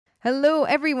Hello,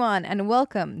 everyone, and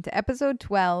welcome to episode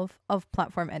 12 of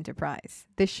Platform Enterprise,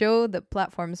 the show that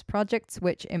platforms projects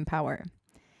which empower.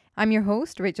 I'm your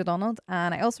host, Rachel Donald,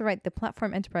 and I also write the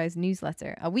Platform Enterprise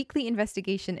newsletter, a weekly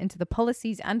investigation into the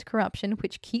policies and corruption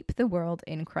which keep the world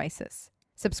in crisis.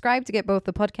 Subscribe to get both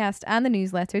the podcast and the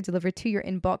newsletter delivered to your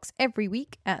inbox every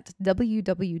week at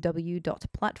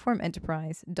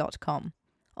www.platformenterprise.com.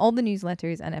 All the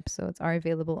newsletters and episodes are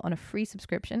available on a free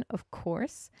subscription, of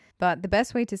course, but the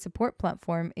best way to support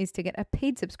Platform is to get a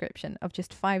paid subscription of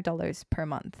just $5 per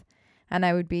month, and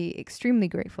I would be extremely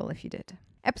grateful if you did.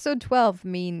 Episode 12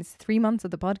 means 3 months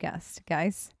of the podcast,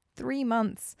 guys. 3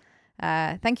 months.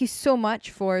 Thank you so much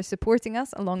for supporting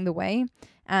us along the way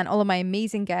and all of my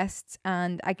amazing guests.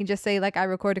 And I can just say, I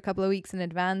record a couple of weeks in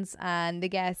advance and the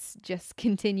guests just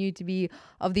continue to be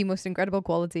of the most incredible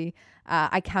quality.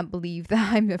 I can't believe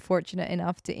that I'm fortunate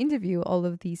enough to interview all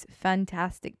of these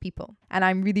fantastic people. And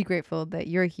I'm really grateful that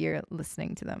you're here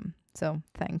listening to them. So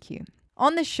thank you.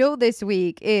 On the show this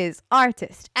week is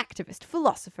artist, activist,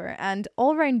 philosopher, and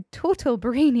all-round total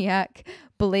brainiac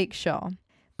Blake Shaw.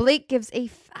 Blake gives a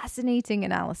fascinating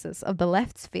analysis of the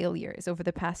left's failures over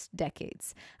the past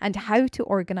decades and how to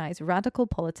organise radical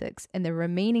politics in the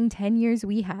remaining 10 years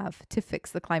we have to fix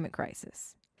the climate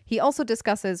crisis. He also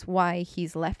discusses why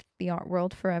he's left the art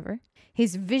world forever,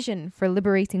 his vision for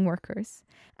liberating workers,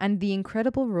 and the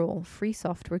incredible role free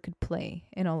software could play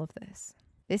in all of this.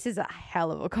 This is a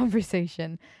hell of a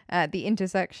conversation at the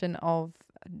intersection of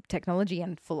technology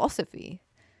and philosophy.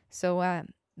 So,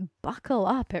 buckle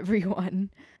up, everyone.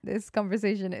 This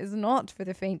conversation is not for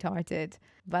the faint-hearted,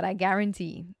 but I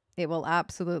guarantee it will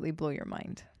absolutely blow your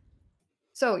mind.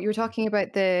 So you were talking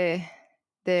about the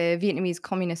Vietnamese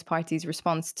Communist Party's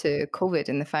response to COVID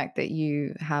and the fact that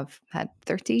you have had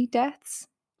 30 deaths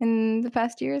in the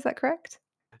past year. Is that correct?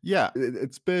 Yeah,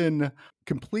 it's been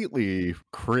completely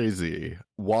crazy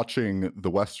watching the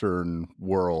Western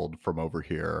world from over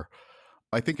here.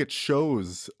 I think it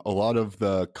shows a lot of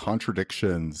the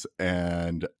contradictions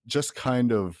and just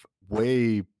kind of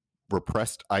way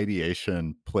repressed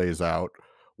ideation plays out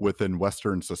within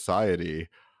Western society,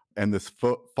 and this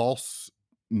false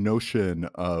notion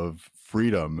of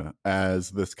freedom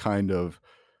as this kind of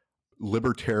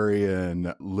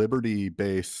libertarian,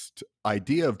 liberty-based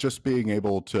idea of just being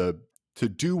able to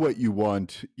do what you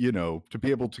want, to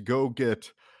be able to go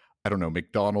get, I don't know,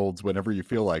 McDonald's whenever you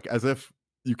feel like, as if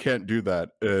you can't do that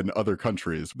in other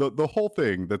countries. The whole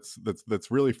thing that's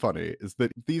really funny is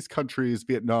that these countries,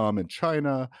 Vietnam and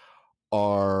China,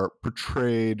 are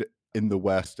portrayed in the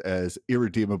West as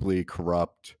irredeemably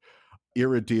corrupt,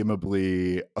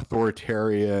 irredeemably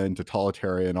authoritarian,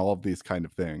 totalitarian, all of these kind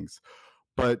of things.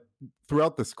 But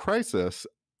throughout this crisis,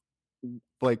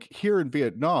 like here in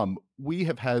Vietnam, we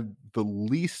have had the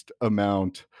least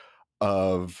amount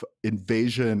of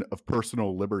invasion of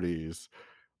personal liberties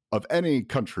of any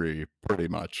country, pretty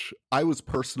much. I was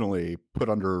personally put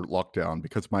under lockdown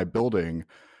because my building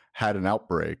had an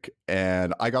outbreak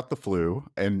and I got the flu,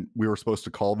 and we were supposed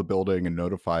to call the building and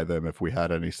notify them if we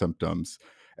had any symptoms.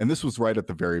 And this was right at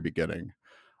the very beginning.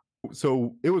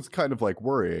 So it was kind of like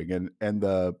worrying, and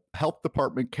the health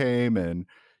department came and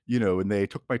they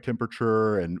took my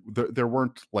temperature, and there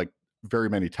weren't like very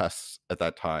many tests at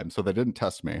that time, so they didn't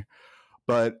test me,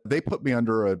 but they put me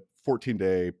under a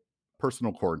 14-day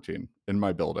personal quarantine in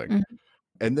my building. Mm-hmm.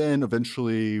 And then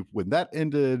eventually when that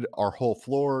ended, our whole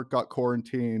floor got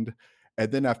quarantined,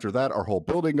 and then after that our whole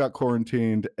building got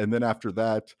quarantined, and then after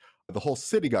that the whole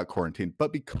city got quarantined.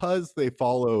 But because they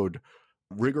followed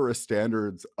rigorous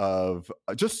standards of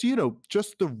just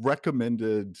the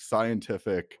recommended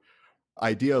scientific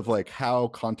idea of like how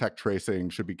contact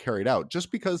tracing should be carried out,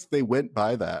 just because they went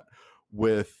by that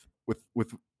with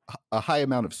a high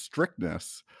amount of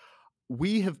strictness,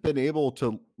 we have been able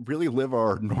to really live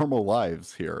our normal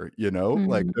lives here. Mm-hmm.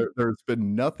 Like there's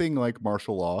been nothing like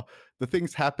martial law. The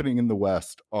things happening in the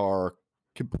West are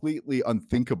completely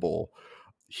unthinkable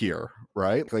here,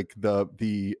 right? Like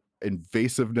the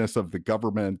invasiveness of the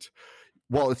government,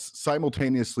 while it's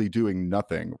simultaneously doing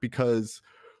nothing, because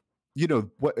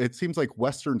what it seems like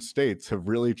Western states have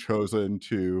really chosen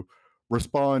to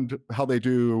respond how they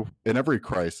do in every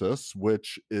crisis,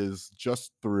 which is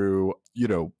just through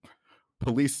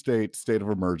police state of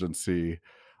emergency,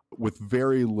 with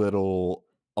very little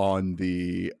on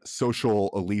the social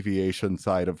alleviation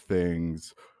side of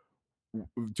things,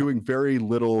 doing very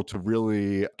little to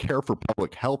really care for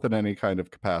public health in any kind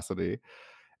of capacity.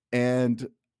 And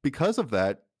because of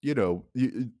that,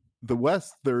 the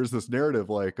West, there's this narrative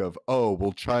like of, oh,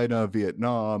 well, China,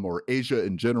 Vietnam, or Asia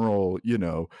in general,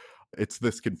 It's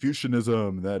this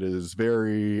Confucianism that is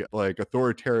very like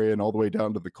authoritarian all the way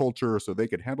down to the culture, so they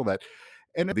could handle that.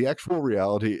 And the actual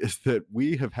reality is that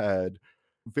we have had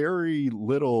very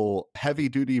little heavy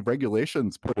duty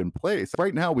regulations put in place.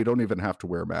 Right now, we don't even have to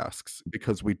wear masks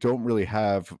because we don't really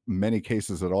have many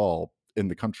cases at all in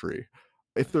the country,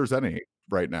 if there's any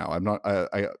right now.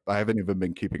 I haven't even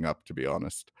been keeping up, to be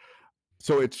honest.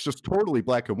 So it's just totally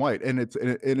black and white, and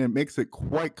it makes it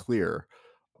quite clear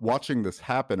watching this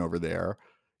happen over there,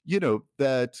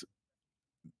 that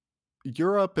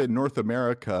Europe and North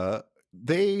America,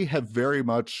 they have very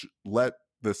much let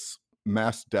this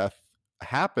mass death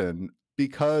happen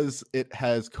because it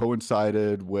has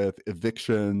coincided with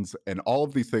evictions and all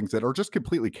of these things that are just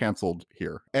completely canceled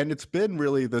here. And it's been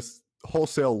really this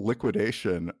wholesale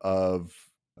liquidation of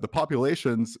the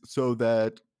populations so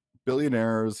that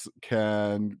billionaires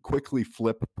can quickly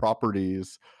flip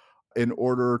properties in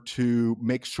order to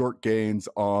make short gains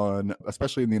on,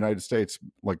 especially in the United States,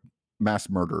 like mass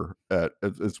murder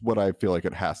is what I feel like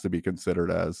it has to be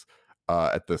considered as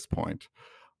at this point.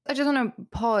 I just want to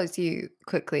pause you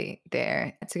quickly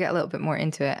there to get a little bit more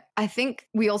into it. I think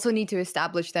we also need to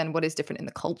establish then what is different in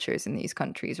the cultures in these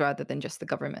countries rather than just the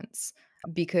governments.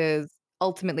 Because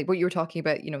ultimately what you were talking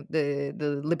about,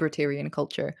 the libertarian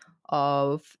culture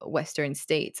of Western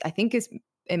states, I think is,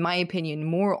 in my opinion,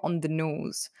 more on the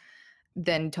nose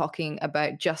than talking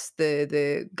about just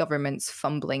the government's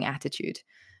fumbling attitude.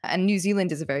 And New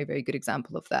Zealand is a very, very good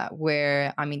example of that,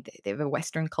 where, I mean, they have a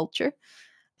Western culture.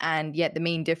 And yet the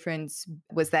main difference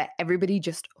was that everybody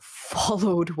just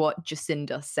followed what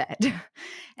Jacinda said.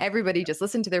 Everybody just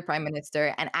listened to their prime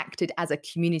minister and acted as a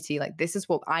community. Like, this is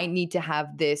what I need to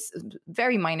have, this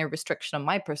very minor restriction on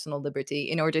my personal liberty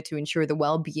in order to ensure the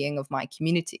well-being of my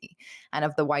community and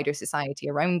of the wider society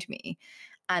around me.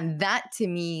 And that to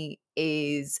me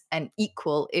is an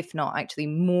equal, if not actually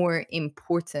more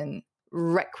important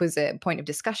requisite point of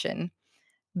discussion,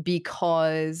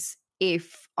 because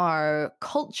if our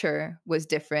culture was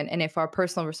different and if our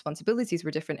personal responsibilities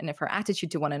were different and if our attitude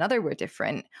to one another were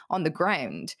different on the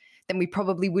ground, then we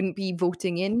probably wouldn't be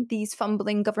voting in these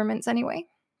fumbling governments anyway.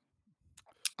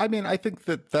 I mean, I think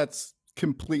that that's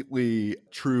completely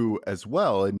true as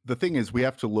well. And the thing is, we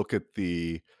have to look at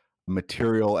the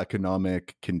material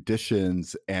economic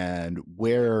conditions and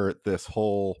where this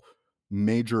whole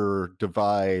major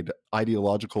divide,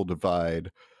 ideological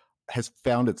divide, has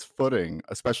found its footing,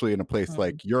 especially in a place Mm.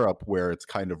 like Europe, where it's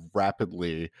kind of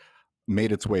rapidly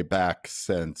made its way back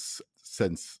since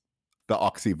the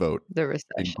Oxy vote The in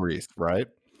recession. Greece, right?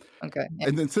 Okay. Yeah.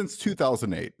 And then since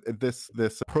 2008, this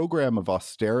program of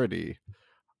austerity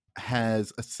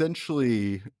has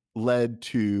essentially led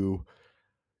to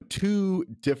two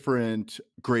different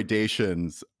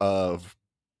gradations of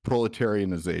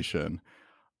proletarianization.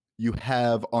 You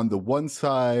have on the one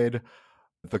side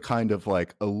the kind of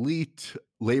like elite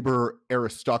labor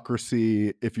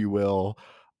aristocracy, if you will,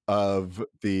 of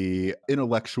the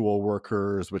intellectual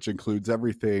workers, which includes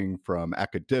everything from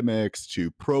academics to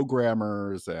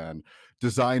programmers and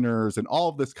designers and all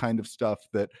of this kind of stuff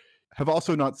that have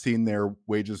also not seen their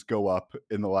wages go up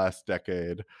in the last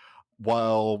decade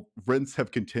while rents have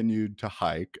continued to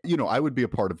hike. I would be a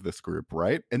part of this group,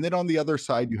 right? And then on the other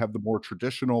side, you have the more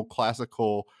traditional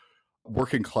classical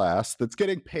working class that's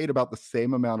getting paid about the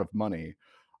same amount of money,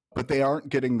 but they aren't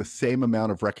getting the same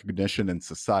amount of recognition in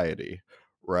society,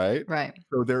 right? Right.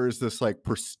 So there is this like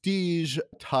prestige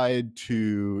tied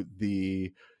to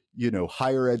the,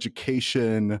 higher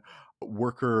education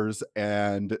workers.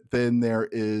 And then there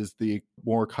is the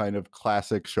more kind of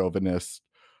classic chauvinist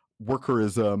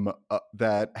workerism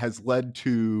that has led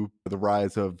to the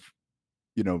rise of,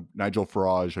 Nigel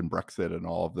Farage and Brexit and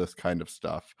all of this kind of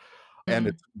stuff and Mm.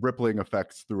 its rippling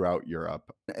effects throughout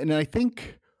Europe. And I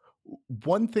think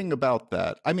one thing about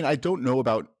that, I mean, I don't know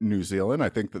about New Zealand. I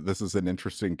think that this is an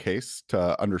interesting case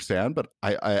to understand, but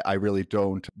I really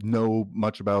don't know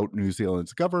much about New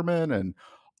Zealand's government and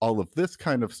all of this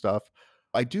kind of stuff.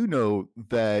 I do know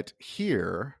that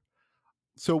here,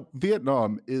 so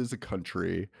Vietnam is a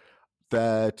country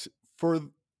that for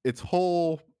its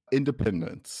whole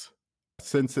independence,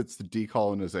 since its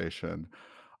decolonization,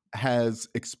 has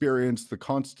experienced the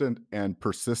constant and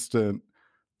persistent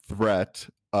threat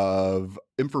of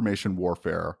information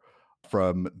warfare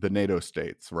from the NATO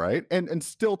states, right? And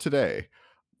still today,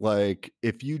 like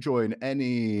if you join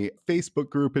any Facebook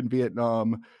group in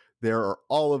Vietnam, there are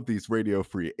all of these Radio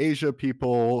Free Asia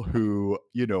people who,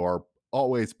 are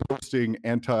always posting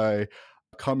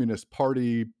anti-communist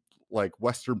party like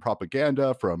Western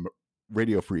propaganda from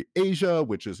Radio Free Asia,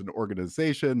 which is an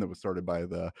organization that was started by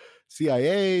the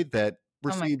CIA that Oh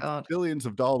my receives God. billions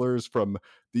of dollars from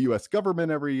the US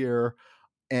government every year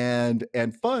and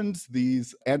funds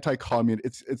these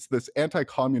anti-communist it's this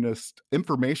anti-communist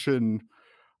information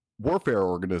warfare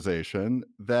organization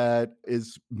that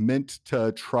is meant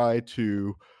to try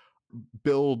to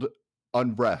build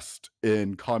unrest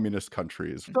in communist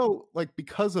countries. So, like,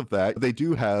 because of that, they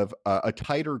do have a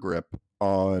tighter grip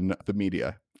on the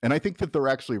media. And I think that they're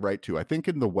actually right too. I think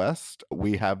in the West,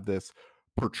 we have this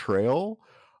portrayal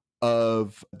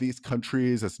of these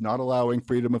countries as not allowing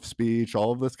freedom of speech,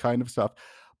 all of this kind of stuff.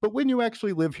 But when you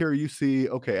actually live here, you see,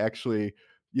 okay, actually,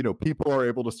 people are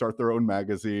able to start their own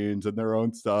magazines and their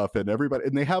own stuff, and everybody,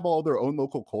 and they have all their own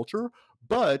local culture.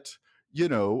 But,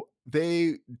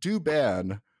 they do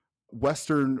ban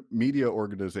Western media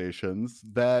organizations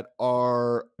that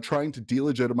are trying to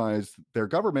delegitimize their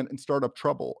government and start up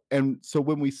trouble. And so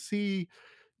when we see,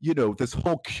 this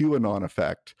whole QAnon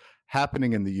effect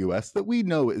happening in the US that we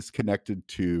know is connected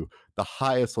to the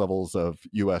highest levels of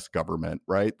US government,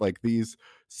 right? Like these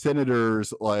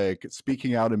senators like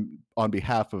speaking out on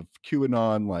behalf of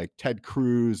QAnon, like Ted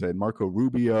Cruz and Marco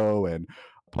Rubio and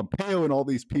Pompeo and all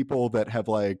these people that have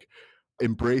like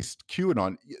embraced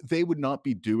QAnon, they would not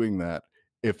be doing that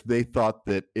if they thought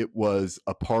that it was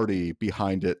a party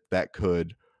behind it that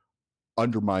could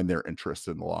undermine their interests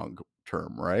in the long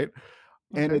term, right?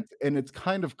 And Okay. it's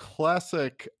kind of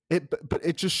classic. But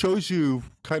it just shows you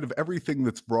kind of everything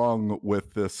that's wrong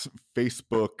with this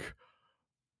Facebook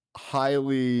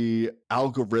highly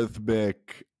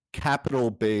algorithmic,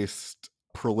 capital-based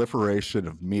proliferation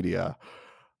of media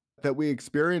that we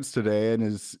experience today and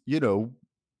is,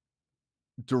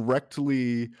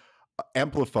 directly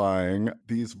amplifying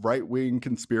these right-wing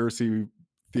conspiracy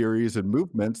theories and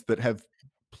movements that have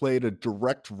played a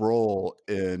direct role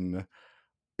in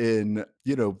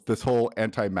this whole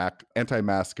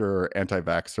anti-masker,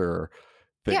 anti-vaxxer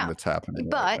thing Yeah. that's happening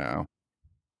right But now.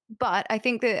 I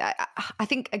think that I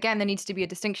think again there needs to be a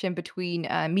distinction between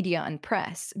media and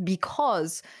press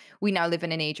because we now live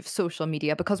in an age of social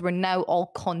media because we're now all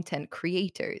content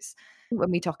creators.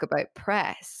 When we talk about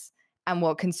press and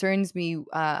what concerns me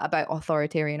about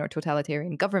authoritarian or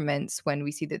totalitarian governments, when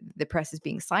we see that the press is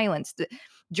being silenced,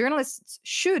 journalists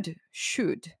should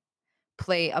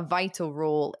play a vital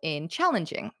role in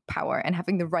challenging power and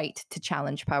having the right to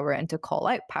challenge power and to call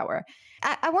out power.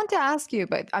 I want to ask you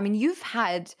about, I mean, you've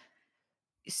had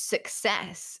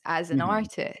success as an Mhm.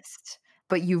 artist,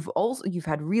 but you've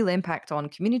had real impact on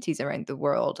communities around the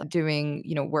world doing,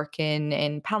 work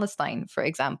in Palestine, for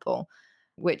example,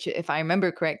 which, if I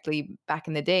remember correctly, back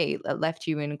in the day, left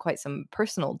you in quite some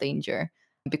personal danger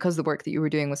because the work that you were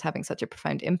doing was having such a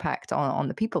profound impact on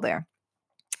the people there.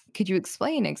 Could you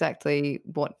explain exactly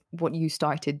what you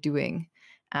started doing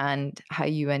and how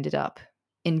you ended up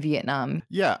in Vietnam?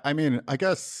 Yeah, I mean, I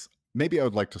guess maybe I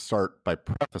would like to start by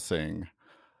prefacing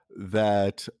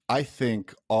that I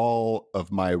think all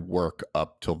of my work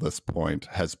up till this point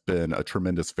has been a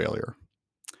tremendous failure.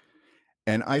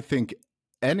 And I think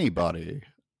anybody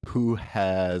who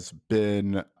has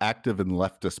been active in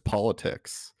leftist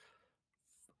politics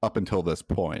up until this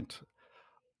point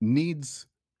needs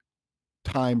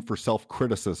time for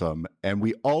self-criticism, and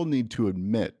we all need to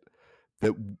admit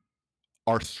that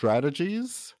our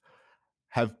strategies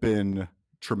have been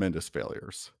tremendous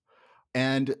failures.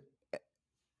 And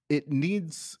it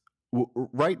needs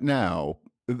right now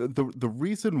the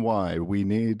reason why we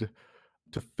need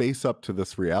to face up to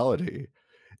this reality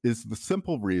is the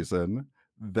simple reason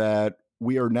that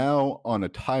we are now on a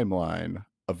timeline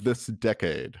of this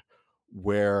decade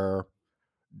where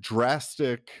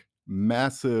drastic,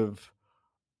 massive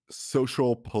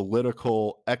social,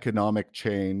 political, economic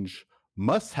change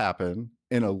must happen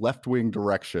in a left wing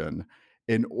direction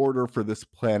in order for this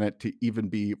planet to even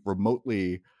be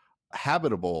remotely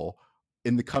habitable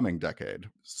in the coming decade.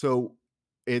 So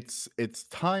it's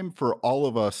time for all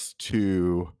of us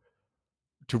to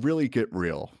really get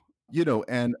real.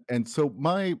 And so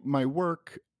my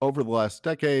work over the last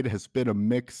decade has been a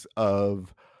mix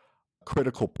of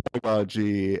critical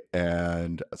pedagogy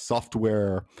and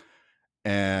software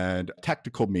and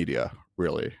tactical media,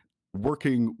 really,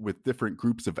 working with different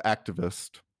groups of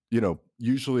activists,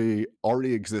 usually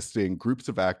already existing groups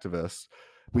of activists.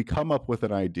 We come up with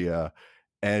an idea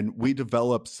and we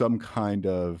develop some kind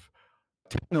of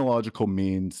technological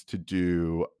means to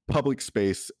do public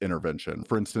space intervention.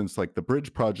 For instance, like the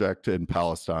Bridge Project in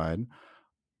Palestine,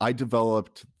 I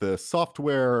developed the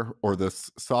software or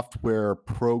this software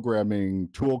programming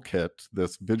toolkit,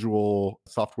 this visual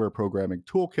software programming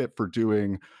toolkit for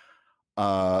doing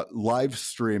live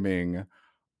streaming,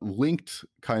 linked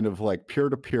kind of like peer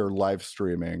to peer live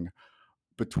streaming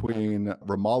between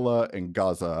Ramallah and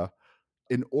Gaza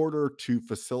in order to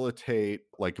facilitate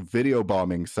like video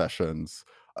bombing sessions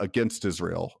against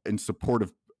Israel in support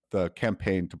of the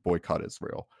campaign to boycott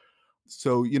Israel.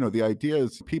 So, the idea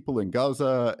is people in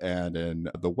Gaza and in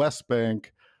the West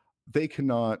Bank, they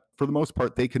cannot, for the most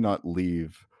part, they cannot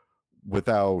leave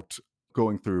without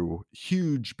going through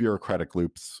huge bureaucratic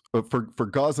loops. But for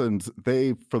Gazans,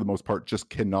 they, for the most part, just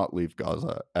cannot leave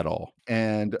Gaza at all.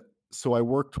 And so I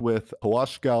worked with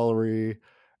Hawash Gallery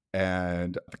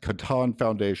and the Katan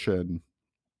Foundation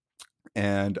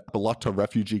and Balata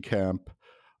Refugee Camp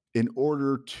in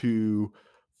order to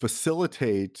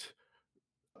facilitate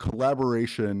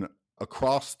collaboration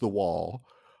across the wall,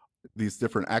 these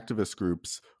different activist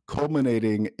groups,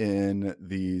 culminating in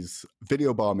these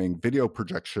video bombing, video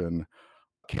projection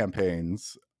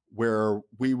campaigns where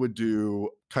we would do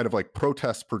kind of like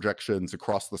protest projections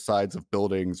across the sides of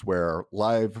buildings where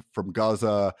live from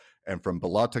Gaza and from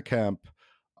Balata camp,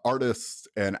 artists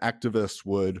and activists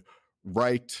would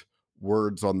write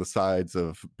words on the sides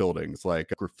of buildings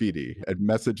like graffiti and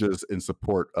messages in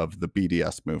support of the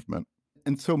BDS movement.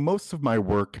 And so most of my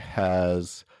work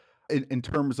has, in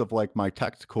terms of like my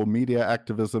tactical media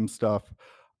activism stuff,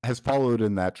 has followed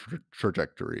in that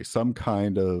trajectory. Some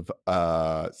kind of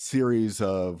series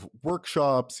of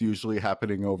workshops, usually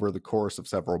happening over the course of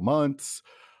several months,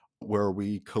 where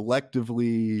we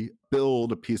collectively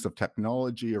build a piece of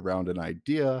technology around an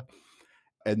idea,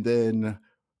 and then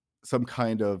some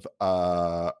kind of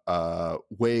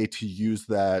way to use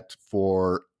that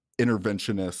for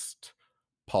interventionist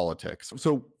politics.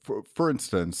 So, for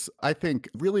instance, I think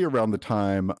really around the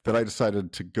time that I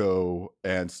decided to go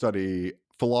and study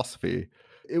philosophy,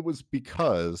 it was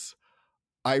because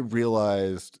I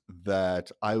realized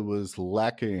that I was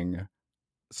lacking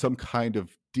some kind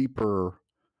of deeper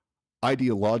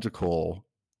ideological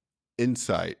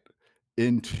insight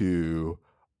into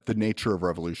the nature of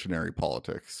revolutionary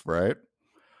politics, right?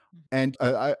 And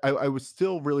I was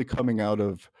still really coming out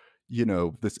of,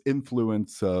 this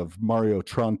influence of Mario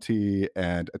Tronti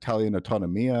and Italian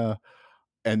autonomia,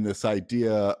 and this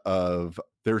idea of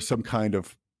there's some kind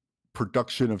of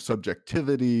production of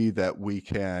subjectivity that we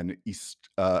can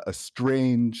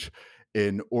estrange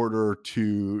in order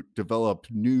to develop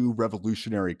new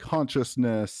revolutionary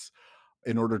consciousness,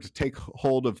 in order to take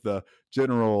hold of the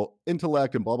general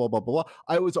intellect and blah, blah, blah, blah, blah.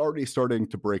 I was already starting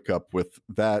to break up with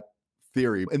that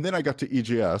theory. And then I got to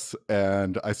EGS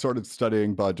and I started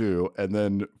studying Badu. And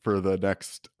then for the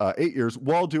next 8 years,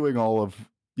 while doing all of,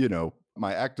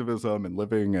 my activism and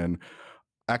living in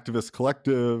activist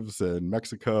collectives in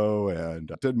Mexico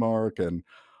and Denmark and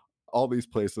all these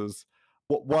places,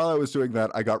 while I was doing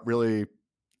that, I got really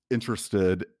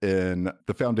interested in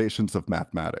the foundations of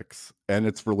mathematics and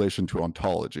its relation to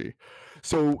ontology.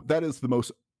 So that is the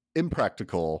most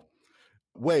impractical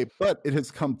way, but it has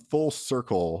come full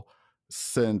circle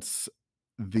since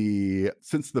the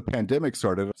pandemic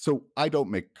started. So I don't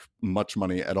make much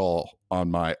money at all on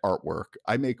my artwork.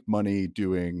 I make money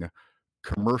doing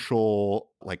commercial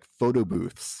like photo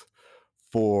booths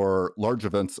for large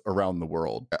events around the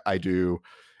world. I do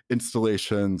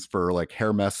installations for like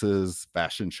Hermes's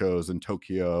fashion shows in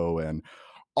Tokyo and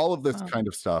all of this kind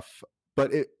of stuff.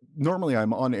 But normally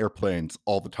I'm on airplanes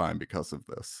all the time because of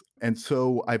this. And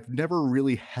so I've never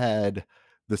really had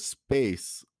the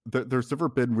space. There's never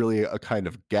been really a kind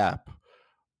of gap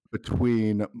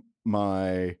between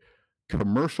my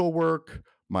commercial work,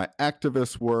 my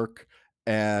activist work,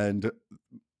 and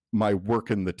my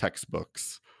work in the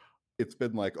textbooks. It's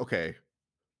been like, okay,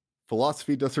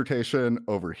 philosophy dissertation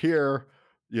over here,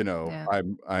 Yeah.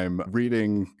 I'm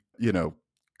reading,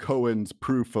 Cohen's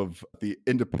proof of the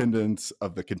independence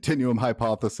of the continuum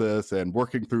hypothesis and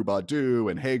working through Badu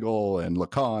and Hegel and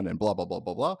Lacan and blah, blah, blah,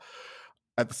 blah, blah.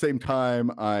 At the same time,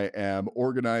 I am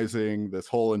organizing this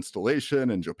whole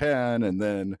installation in Japan and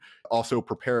then also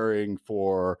preparing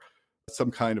for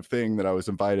some kind of thing that I was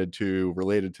invited to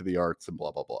related to the arts and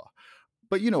blah, blah, blah.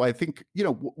 But, I think,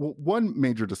 one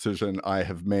major decision I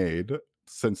have made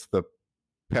since the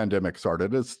pandemic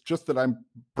started is just that I'm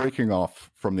breaking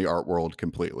off from the art world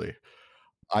completely.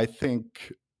 I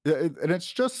think, and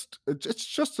it's just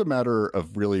a matter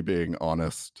of really being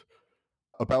honest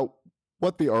about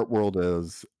what the art world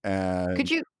is. And Could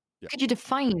you yeah. could you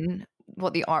define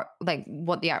what the art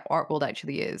world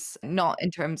actually is? Not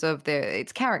in terms of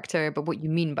its character, but what you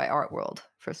mean by art world,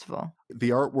 first of all.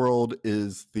 The art world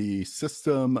is the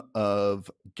system of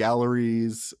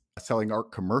galleries selling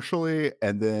art commercially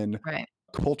and then Right.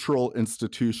 cultural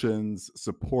institutions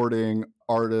supporting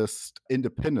artists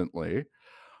independently.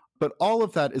 But all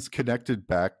of that is connected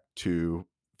back to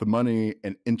the money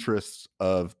and interests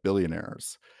of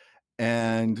billionaires.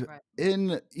 And Right.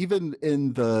 even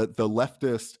in the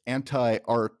leftist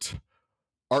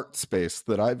art space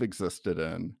that I've existed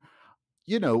in,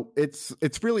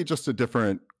 it's really just a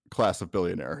different class of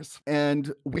billionaires.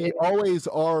 And we Really? always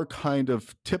are kind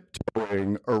of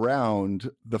tiptoeing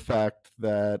around the fact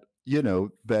that,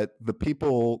 that the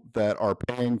people that are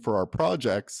paying for our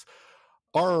projects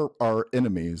are our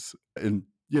enemies in,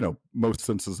 most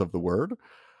senses of the word.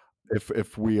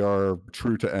 If we are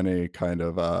true to any kind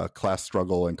of class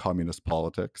struggle and communist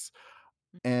politics.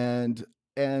 And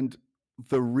and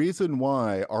the reason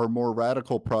why our more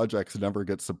radical projects never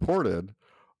get supported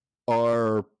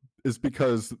are is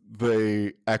because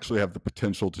they actually have the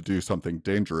potential to do something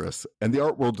dangerous, and the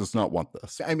art world does not want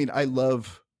this. I mean, I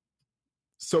love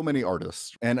so many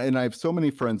artists and I have so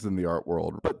many friends in the art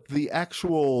world, but the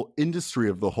actual industry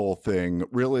of the whole thing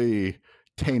really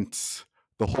taints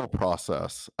the whole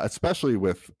process, especially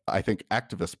with, I think,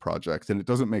 activist projects. And it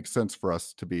doesn't make sense for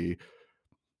us to be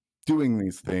doing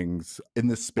these things in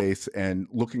this space and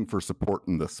looking for support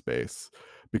in this space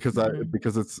because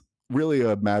it's really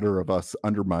a matter of us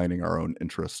undermining our own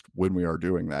interest when we are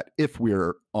doing that, if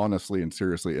we're honestly and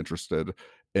seriously interested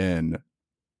in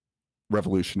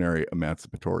revolutionary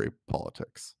emancipatory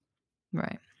politics.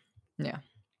 Right. Yeah.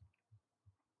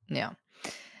 Yeah.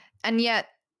 And yet,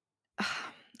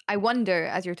 I wonder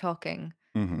as you're talking,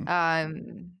 Hmm.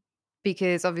 um,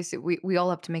 because obviously we all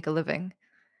have to make a living.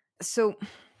 So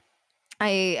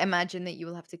I imagine that you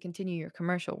will have to continue your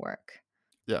commercial work.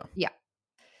 Yeah. Yeah.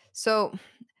 So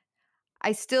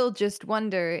I still just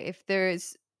wonder if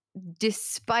there's,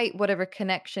 despite whatever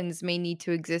connections may need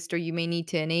to exist or you may need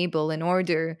to enable in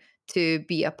order to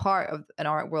be a part of an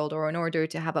art world or in order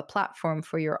to have a platform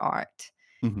for your art,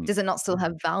 Hmm. does it not still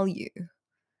have value?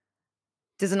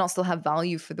 Does it not still have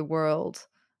value for the world?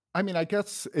 I mean, I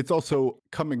guess it's also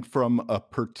coming from a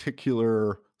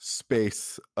particular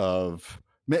space of,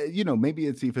 maybe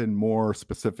it's even more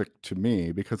specific to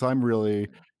me because I'm really,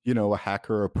 a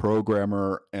hacker, a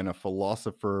programmer, and a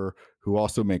philosopher who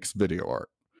also makes video art.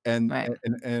 And Right.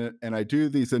 and I do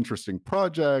these interesting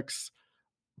projects,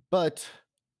 but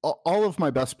all of my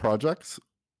best projects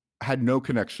had no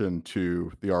connection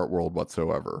to the art world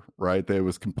whatsoever, right? They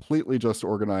was completely just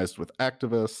organized with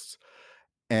activists.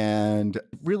 And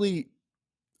really,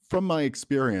 from my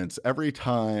experience, every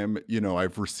time,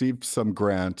 I've received some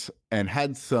grant and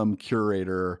had some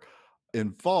curator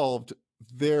involved,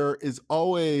 there is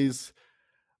always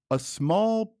a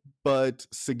small but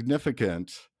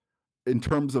significant in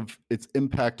terms of its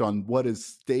impact on what is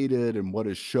stated and what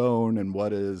is shown and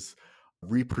what is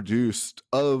reproduced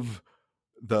of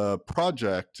the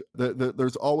project.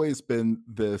 There's always been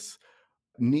this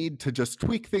need to just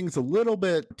tweak things a little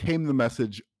bit, tame the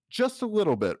message just a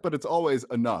little bit, but it's always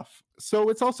enough. So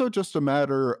it's also just a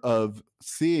matter of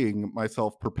seeing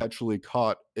myself perpetually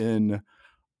caught in,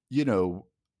 you know,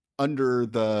 under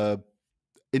the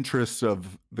interests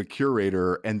of the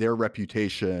curator and their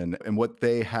reputation and what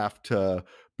they have to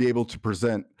be able to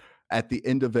present at the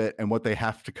end of it and what they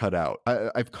have to cut out.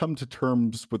 I've come to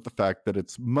terms with the fact that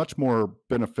it's much more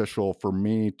beneficial for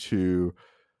me to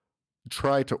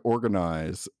try to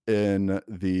organize in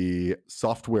the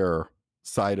software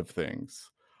side of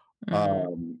things,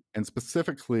 Mm, and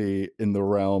specifically in the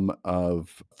realm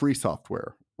of free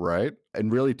software, right?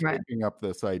 And really right. taking up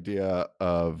this idea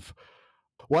of,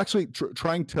 well, actually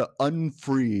trying to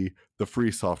unfree the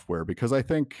free software because I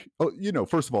think,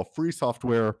 first of all, free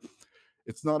software,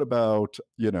 it's not about,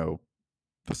 the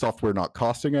software not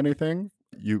costing anything.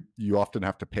 You often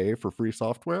have to pay for free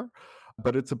software,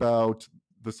 but it's about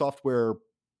the software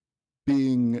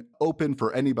being open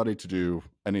for anybody to do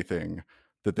anything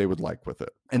that they would like with it.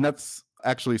 And that's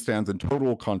actually stands in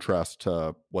total contrast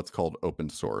to what's called open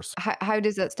source. How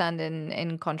does that stand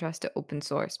in contrast to open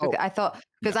source? Because Oh, I thought, yeah.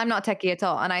 because I'm not techie at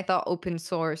all, and I thought open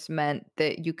source meant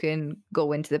that you can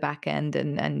go into the back end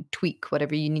and tweak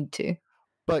whatever you need to.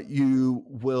 But you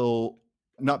will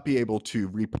not be able to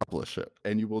republish it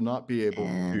and you will not be able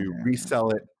to Uh,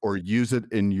 resell it or use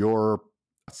it in your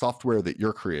software that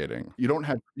you're creating. You don't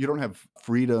have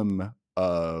freedom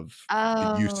of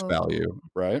the use oh, value,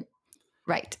 right?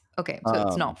 right. Okay, so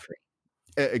it's Um, not free.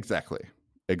 exactly. Right.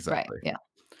 Exactly. Yeah.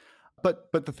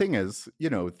 But the thing is,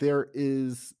 there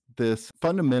is this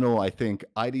fundamental, I think,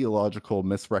 ideological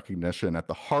misrecognition at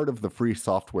the heart of the free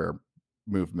software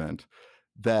movement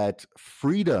that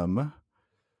freedom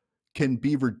can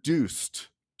be reduced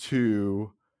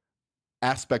to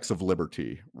aspects of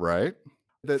liberty, right?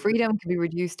 that Freedom can be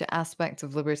reduced to aspects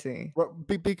of liberty. well,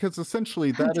 because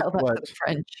essentially that is Tell that to what the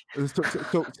French.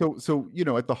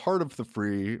 at the heart of the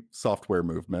free software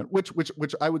movement, which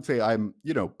I would say I'm,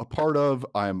 a part of.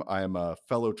 I'm a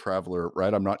fellow traveler,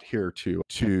 right? I'm not here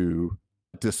to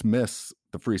dismiss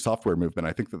the free software movement.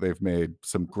 I think that they've made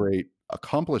some great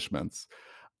accomplishments,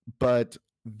 but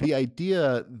the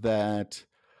idea that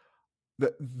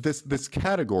this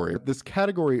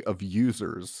category of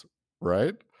users,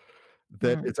 right?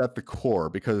 That Mm, is at the core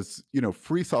because,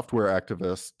 free software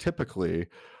activists typically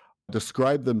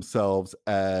describe themselves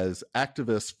as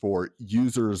activists for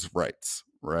users' rights,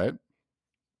 right?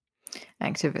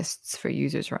 activists for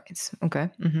users' rights. Okay.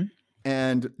 Hmm.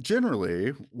 And generally,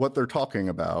 what they're talking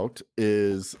about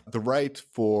is the right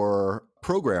for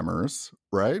programmers,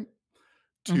 right,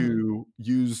 Hmm. to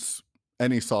use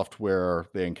any software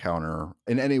they encounter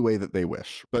in any way that they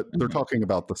wish. But they're Hmm. talking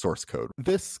about the source code.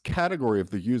 This category of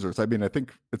the users, I mean, I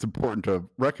think it's important to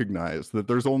recognize that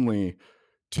there's only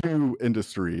two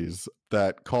industries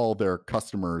that call their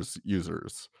customers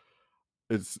users.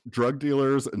 It's drug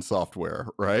dealers and software,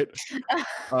 right?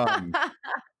 Um,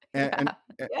 and, and,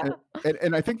 Yeah. Yeah.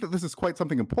 and I think that this is quite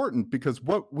something important because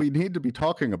what we need to be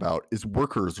talking about is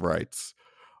workers' rights.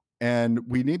 And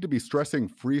we need to be stressing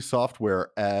free software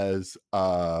as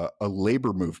a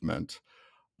labor movement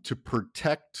to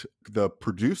protect the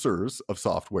producers of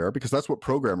software, because that's what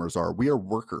programmers are. We are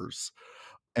workers.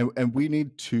 And we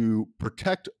need to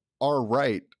protect our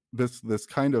right, this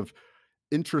kind of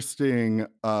interesting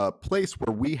place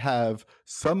where we have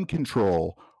some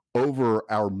control over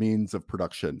our means of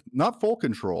production, not full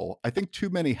control. I think too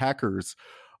many hackers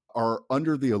are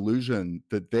under the illusion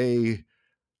that they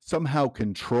somehow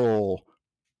control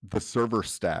the server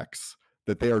stacks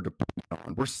that they are dependent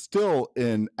on. We're still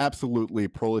in absolutely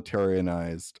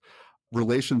proletarianized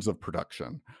relations of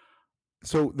production.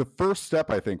 So the first step,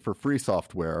 I think, for free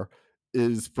software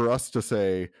is for us to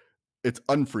say it's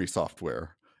unfree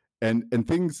software, and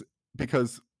things,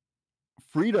 because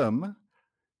freedom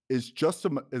is just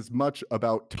as much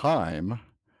about time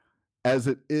as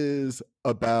it is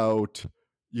about,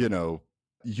 you know,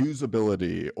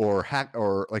 usability or hack,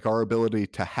 or like our ability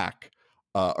to hack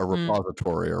a Mm.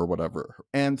 repository or whatever.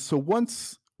 And so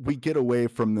once we get away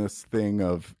from this thing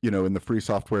of, in the free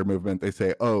software movement, they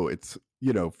say, oh, it's,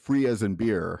 free as in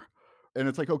beer. And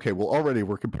it's like, okay, well, already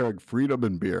we're comparing freedom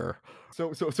and beer.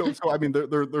 So I mean,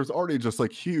 there's already just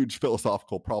like huge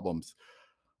philosophical problems.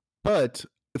 But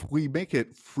if we make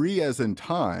it free as in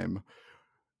time,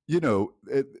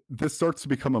 this starts to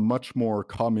become a much more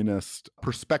communist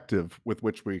perspective with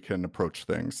which we can approach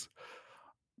things.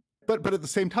 But at the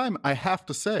same time, I have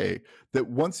to say that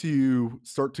once you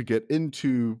start to get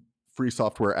into free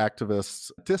software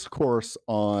activists' discourse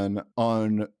on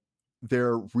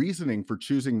their reasoning for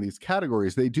choosing these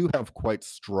categories, they do have quite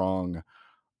strong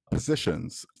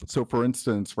positions. So, for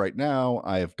instance, right now,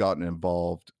 I have gotten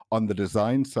involved on the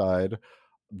design side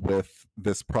with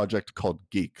this project called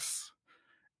Geeks.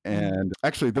 Mm. And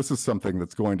actually, this is something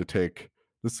that's going to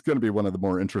this is going to be one of the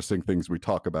more interesting things we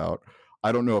talk about.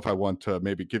 I don't know if I want to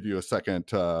maybe give you a second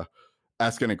to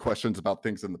ask any questions about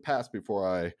things in the past before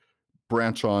I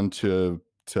branch on to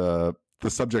the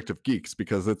subject of geeks,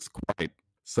 because it's quite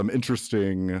some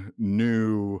interesting,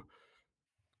 new,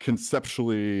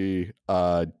 conceptually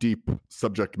deep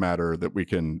subject matter that we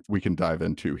can dive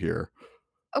into here.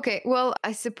 Okay. Well,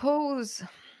 I suppose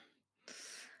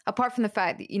apart from the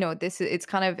fact that it's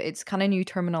kind of new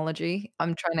terminology.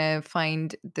 I'm trying to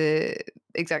find the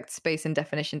exact space and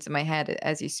definitions in my head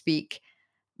as you speak.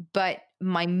 But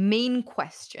my main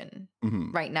question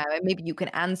Mhm. right now, and maybe you can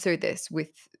answer this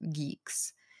with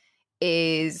geeks,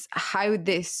 is how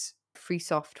this free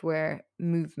software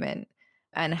movement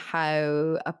and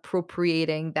how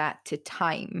appropriating that to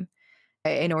time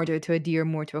in order to adhere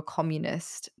more to a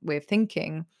communist way of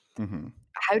thinking, Mhm.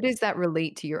 how does that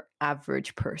relate to your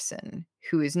average person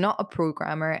who is not a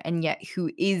programmer and yet who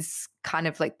is kind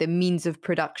of like the means of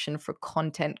production for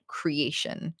content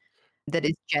creation that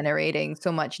is generating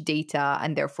so much data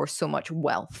and therefore so much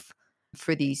wealth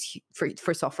for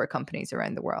for software companies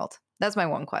around the world? That's my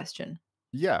one question.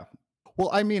 Yeah. Well,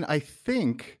 I mean, I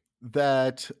think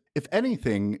that if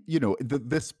anything,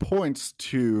 this points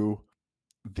to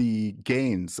the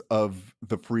gains of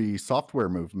the free software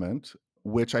movement,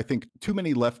 which I think too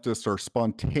many leftists are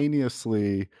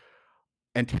spontaneously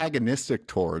antagonistic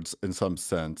towards in some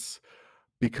sense,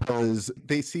 because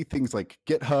they see things like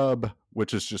GitHub,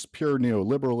 which is just pure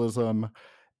neoliberalism.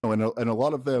 And a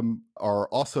lot of them are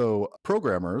also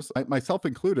programmers, myself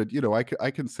included.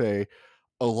 I can say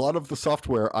a lot of the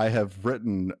software I have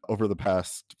written over the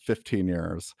past 15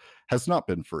 years has not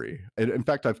been free. In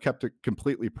fact, I've kept it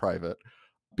completely private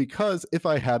because if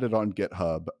I had it on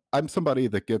GitHub, I'm somebody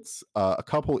that gets a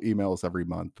couple emails every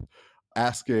month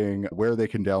asking where they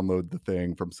can download the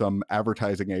thing from some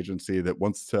advertising agency that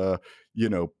wants to,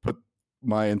 put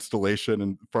my installation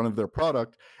in front of their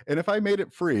product. And if I made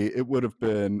it free, it would have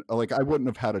been like I wouldn't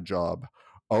have had a job,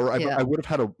 or Yeah. I would have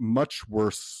had a much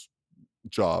worse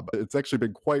job. It's actually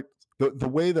been quite the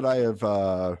way that I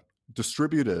have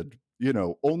distributed,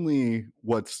 only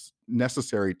what's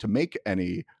necessary to make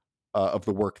any of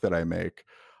the work that I make,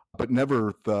 but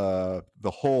never the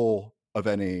whole of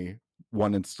any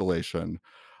one installation,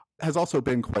 has also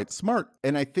been quite smart.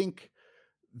 And I think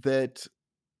that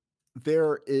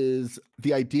there is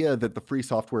the idea that the free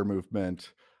software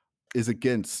movement is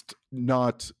against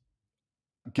not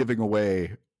giving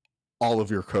away all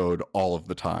of your code all of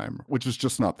the time, which is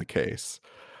just not the case.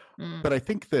 Mm. But I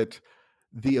think that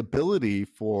the ability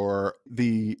for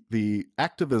the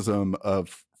activism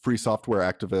of free software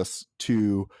activists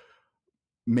to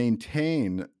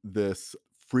maintain this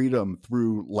freedom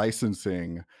through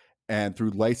licensing and through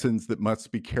license that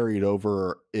must be carried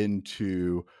over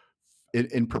into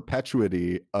in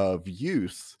perpetuity of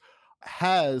use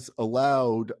has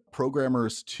allowed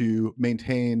programmers to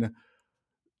maintain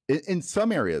in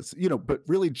some areas, but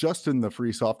really just in the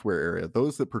free software area,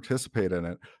 those that participate in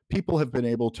it, people have been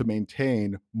able to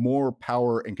maintain more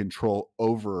power and control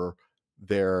over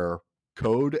their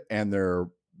code and their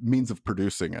means of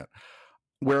producing it.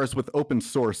 Whereas with open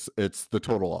source, it's the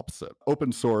total opposite.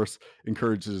 Open source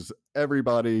encourages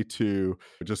everybody to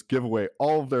just give away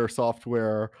all of their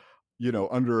software,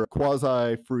 under a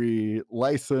quasi-free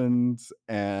license,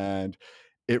 and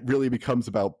it really becomes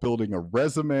about building a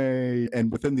resume.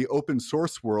 And within the open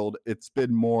source world, it's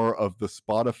been more of the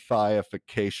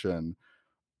Spotifyification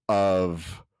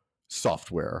of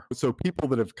software. So people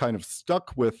that have kind of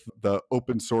stuck with the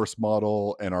open source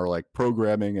model and are like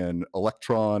programming in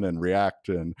Electron and React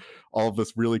and all of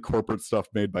this really corporate stuff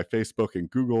made by Facebook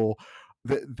and Google,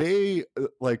 they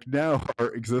like now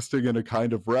are existing in a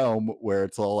kind of realm where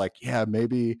it's all like, yeah,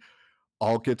 maybe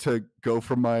I'll get to go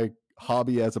from my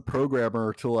hobby as a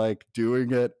programmer to like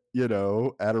doing it,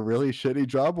 at a really shitty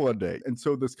job one day. And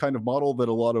so this kind of model that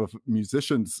a lot of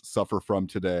musicians suffer from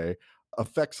today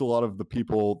affects a lot of the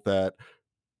people that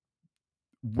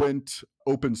went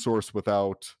open source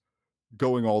without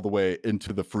going all the way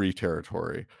into the free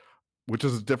territory, which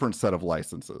is a different set of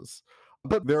licenses.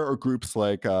 But there are groups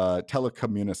like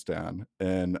Telekommunistan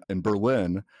in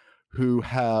Berlin who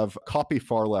have copy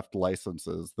far left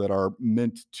licenses that are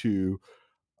meant to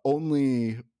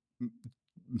only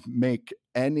make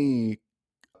any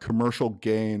commercial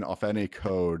gain off any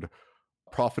code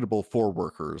profitable for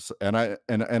workers. And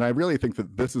I really think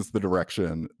that this is the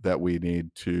direction that we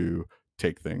need to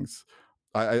take things.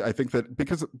 I think that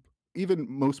because even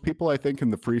most people, I think, in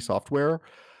the free software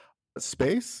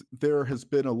space, there has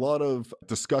been a lot of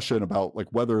discussion about like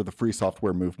whether the free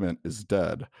software movement is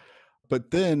dead.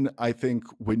 But then I think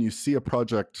when you see a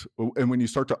project and when you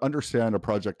start to understand a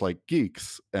project like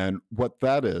Geeks and what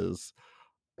that is,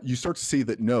 you start to see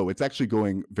that no, it's actually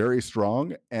going very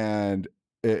strong, and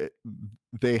they've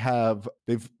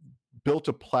built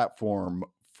a platform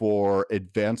for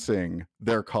advancing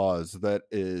their cause that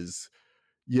is,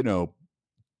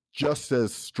 just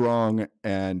as strong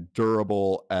and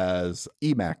durable as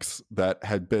Emacs, that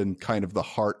had been kind of the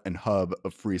heart and hub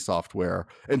of free software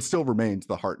and still remains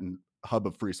the heart and hub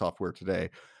of free software today.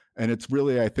 And it's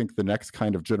really, I think, the next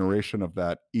kind of generation of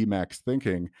that Emacs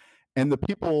thinking. And the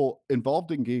people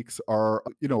involved in Geeks are,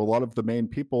 a lot of the main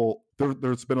people.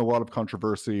 There's been a lot of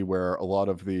controversy where a lot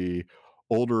of the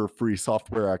older free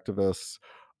software activists,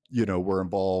 were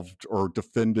involved or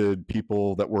defended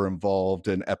people that were involved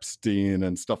in Epstein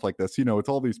and stuff like this. It's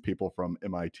all these people from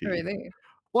MIT. Really?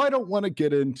 Well, I don't want to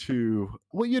get into,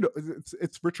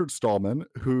 it's Richard Stallman,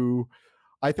 who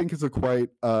I think is a quite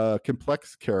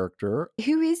complex character.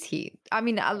 Who is he? I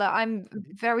mean, I'm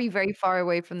very, very far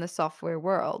away from the software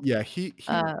world. Yeah, he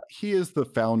is the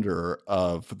founder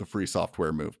of the free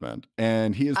software movement,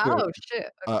 and he is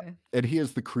shit. Okay. and he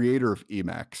is the creator of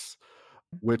Emacs,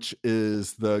 which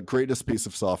is the greatest piece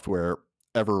of software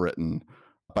ever written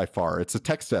by far. It's a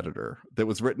text editor that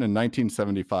was written in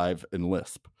 1975 in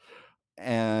Lisp,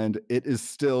 and it is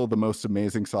still the most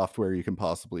amazing software you can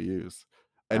possibly use.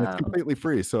 And it's completely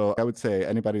free. So I would say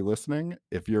anybody listening,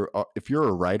 if you're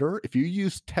a writer, if you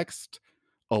use text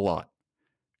a lot,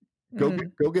 go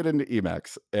get into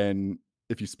Emacs, and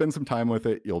if you spend some time with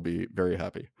it, you'll be very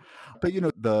happy. But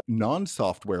the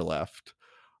non-software left,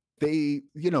 they,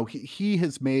 he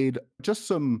has made just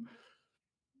some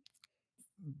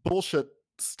bullshit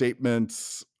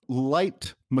statements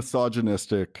light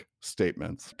misogynistic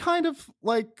statements, kind of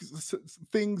like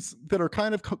things that are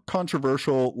kind of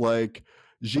controversial, like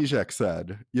Zizek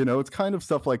said. It's kind of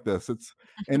stuff like this. It's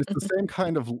the same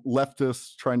kind of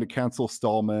leftists trying to cancel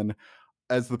Stallman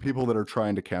as the people that are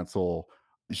trying to cancel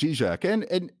Zizek.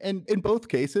 And in both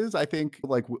cases, I think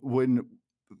like when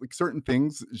like certain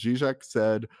things Zizek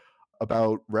said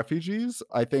about refugees,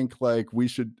 I think like we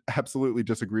should absolutely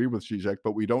disagree with Zizek,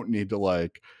 but we don't need to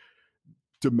like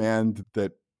demand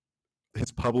that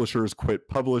his publishers quit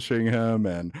publishing him,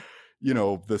 and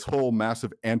this whole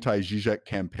massive anti-Zizek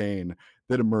campaign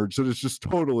that emerged that is just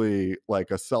totally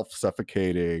like a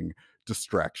self-suffocating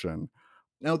distraction.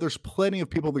 Now, there's plenty of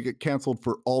people that get canceled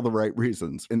for all the right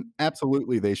reasons, and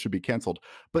absolutely they should be canceled.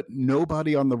 But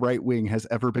nobody on the right wing has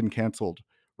ever been canceled,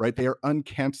 right? They are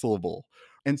uncancelable.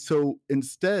 And so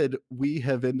instead, we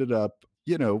have ended up,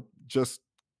 just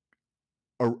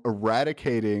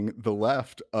eradicating the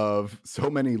left of so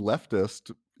many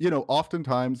leftists,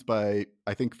 oftentimes by,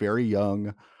 I think, very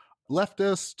young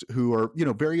leftists who are,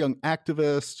 very young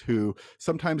activists who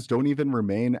sometimes don't even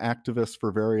remain activists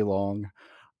for very long.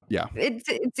 Yeah.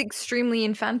 It's extremely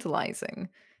infantilizing.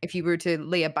 If you were to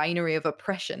lay a binary of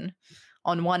oppression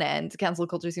on one end, cancel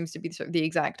culture seems to be sort of the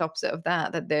exact opposite of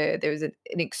that. That there's an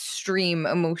extreme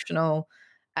emotional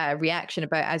reaction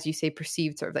about, as you say,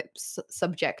 perceived sort of like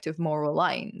subjective moral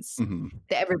lines Mm-hmm.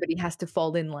 that everybody has to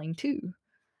fall in line to.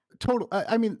 Total.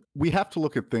 I mean, we have to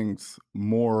look at things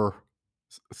more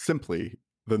simply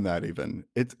than that. Even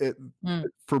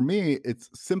for me, it's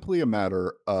simply a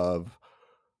matter of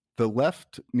the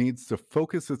left needs to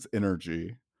focus its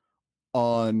energy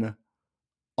on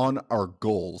our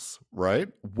goals, right?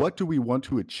 What do we want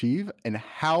to achieve and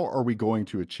how are we going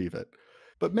to achieve it?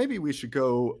 But maybe we should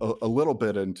go a little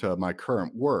bit into my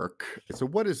current work. So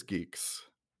what is Geeks?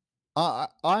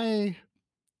 I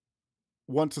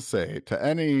want to say to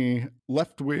any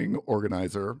left-wing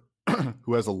organizer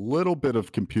who has a little bit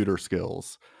of computer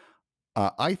skills,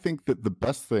 I think that the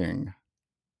best thing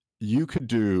you could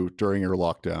do during your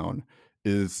lockdown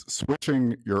is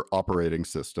switching your operating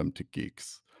system to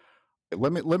Geeks.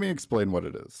 Let me explain what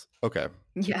it is. Okay.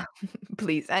 Yeah,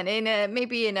 please, and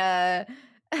maybe in a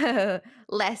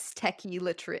less techie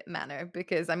literate manner,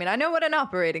 because I mean I know what an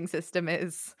operating system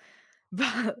is,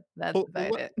 but that's Well,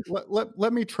 about it.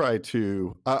 let me try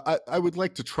to. I would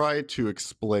like to try to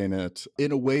explain it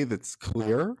in a way that's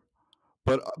clear,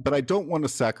 but I don't want to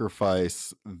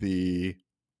sacrifice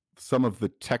some of the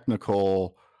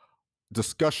technical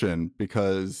discussion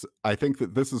because I think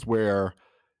that this is where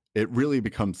it really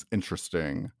becomes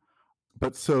interesting.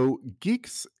 But so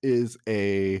Geeks is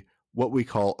what we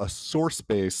call a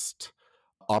source-based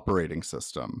operating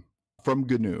system from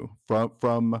GNU,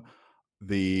 from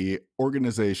the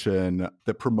organization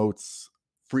that promotes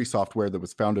free software that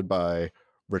was founded by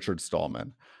Richard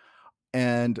Stallman.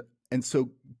 And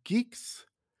so Geeks,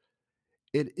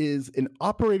 it is an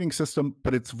operating system,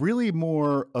 but it's really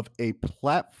more of a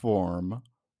platform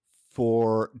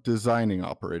for designing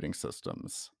operating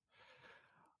systems.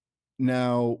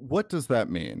 Now, what does that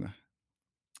mean?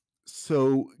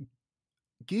 So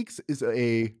Geeks is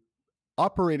a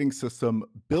operating system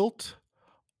built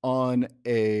on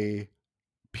a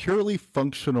purely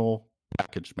functional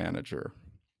package manager.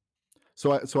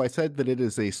 So I said that it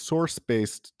is a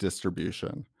source-based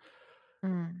distribution.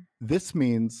 Mm. This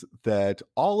means that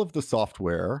all of the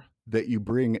software that you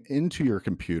bring into your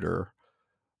computer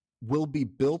will be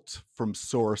built from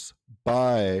source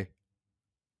by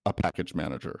a package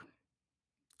manager.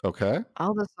 Okay?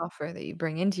 All the software that you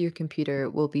bring into your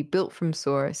computer will be built from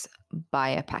source by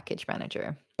a package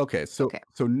manager. Okay, Okay.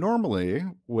 so normally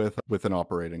with an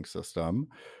operating system,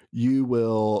 you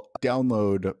will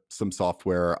download some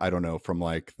software, I don't know, from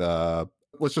like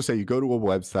let's just say you go to a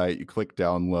website, you click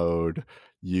download,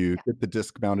 you Yeah. get the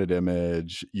disk mounted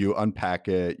image, you unpack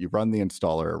it, you run the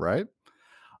installer, right?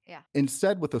 Yeah.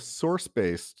 Instead, with a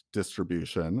source-based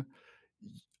distribution,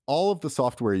 all of the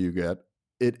software you get,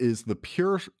 it is the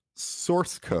pure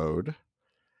source code,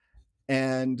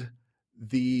 and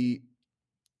the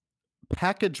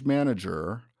package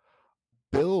manager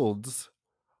builds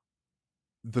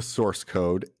the source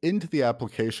code into the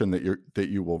application that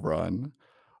you will run.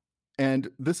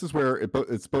 And this is where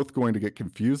it's both going to get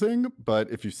confusing, but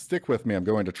if you stick with me, I'm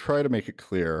going to try to make it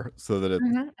clear so that it's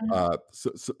Mhm,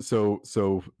 mhm.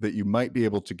 so that you might be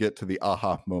able to get to the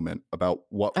aha moment about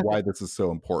Okay. why this is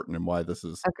so important and why this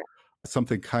is Okay.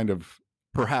 something kind of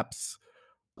perhaps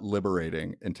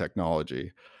liberating in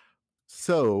technology.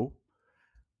 So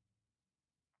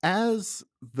as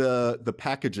the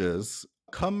packages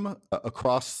come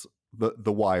across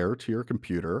the wire to your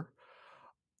computer,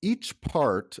 each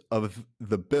part of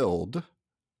the build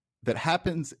that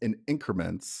happens in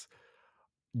increments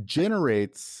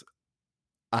generates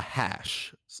a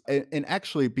hash. And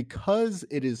actually, because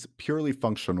it is purely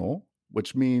functional,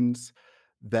 which means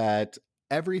that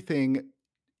everything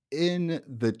in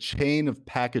the chain of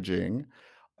packaging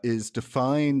is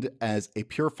defined as a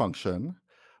pure function.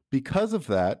 Because of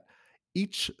that,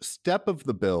 each step of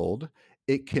the build,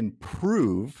 it can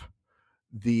prove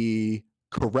the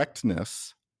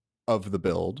correctness of the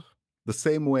build the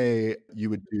same way you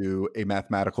would do a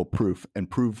mathematical proof and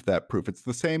prove that proof. It's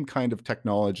the same kind of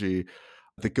technology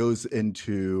that goes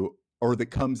into or that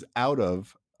comes out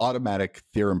of automatic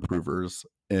theorem provers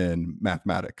in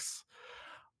mathematics.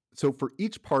 So for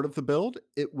each part of the build,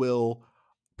 it will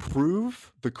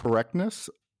prove the correctness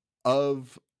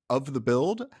of of the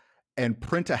build and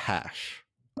print a hash,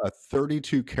 a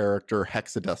 32 character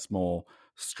hexadecimal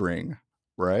string,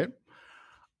 right?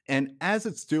 And as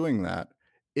it's doing that,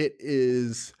 it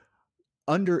is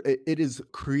it is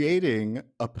creating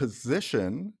a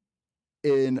position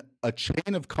in a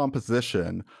chain of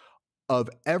composition of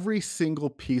every single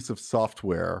piece of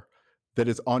software that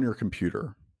is on your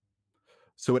computer.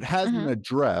 So it has an Hmm.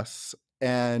 address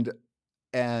and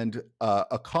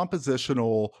a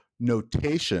compositional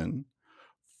notation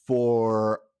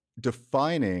for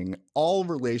defining all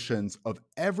relations of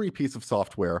every piece of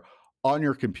software on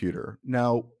your computer.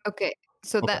 Now, Okay.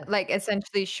 So okay. that like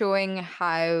essentially showing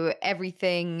how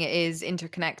everything is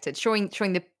interconnected, showing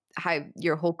the how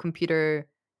your whole computer,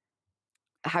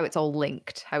 how it's all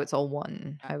linked, how it's all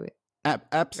one, how it right?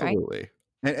 Absolutely.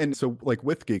 And so, like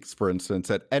with Geeks, for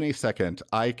instance, at any second,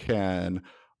 I can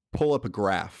pull up a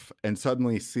graph and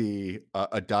suddenly see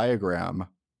a diagram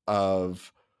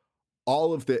of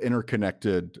all of the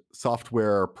interconnected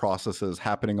software processes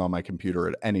happening on my computer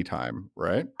at any time,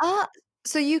 right? Ah,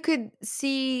 so you could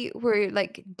see where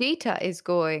like data is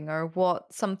going or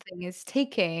what something is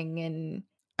taking and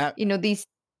A- these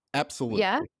yeah,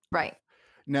 Absolutely. right.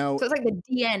 Now, So it's like the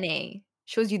DNA,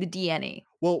 shows you the DNA.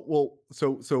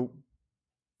 so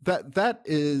that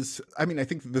is, I mean, I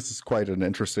think that this is quite an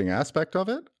interesting aspect of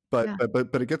it, but Yeah.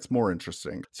 it gets more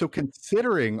interesting. So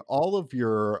considering all of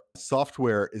your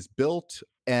software is built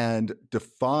and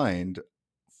defined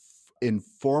in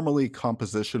formally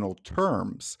compositional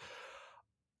terms,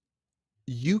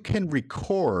 you can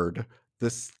record the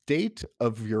state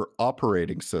of your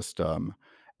operating system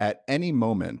at any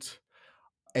moment,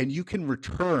 and you can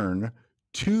return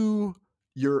to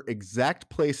your exact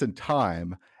place and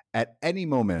time at any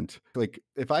moment. Like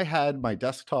if I had my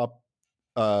desktop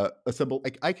assembled,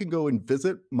 like I can go and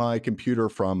visit my computer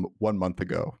from 1 month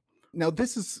ago. Now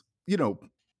this is,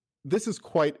 this is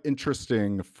quite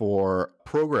interesting for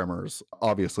programmers,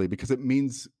 obviously, because it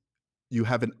means you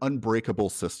have an unbreakable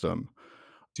system.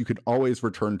 You can always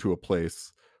return to a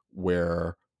place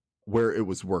where it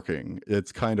was working.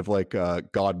 It's kind of like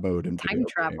God mode in Time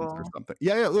video games or travel. something.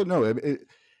 Yeah, yeah, no, it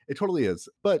totally is.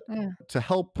 But Yeah. to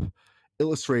help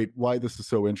illustrate why this is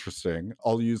so interesting,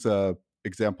 I'll use a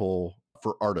example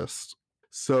for artists.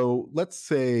 So let's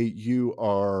say you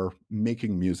are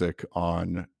making music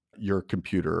on your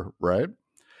computer, right? Mm.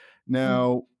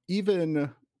 Now,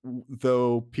 even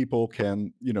though people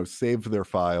can, save their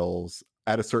files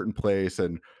at a certain place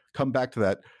and come back to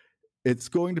that, it's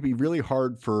going to be really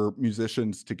hard for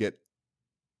musicians to get,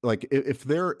 like, if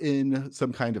they're in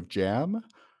some kind of jam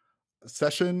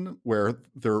session where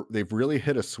they've really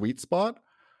hit a sweet spot,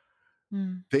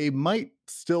 Mm. they might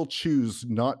still choose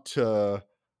not to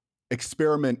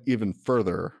experiment even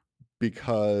further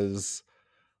because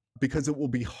it will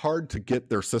be hard to get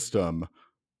their system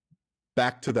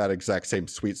back to that exact same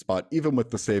sweet spot, even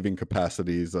with the saving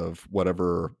capacities of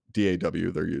whatever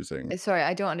DAW they're using. Sorry,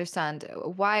 I don't understand.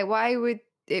 Why would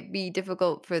it be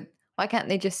difficult for why can't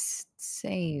they just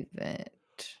save it?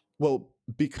 Well,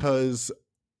 because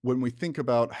when we think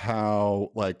about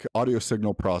how like audio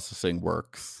signal processing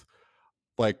works,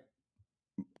 like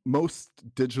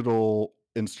most digital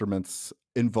instruments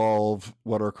involve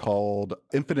what are called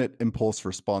infinite impulse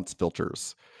response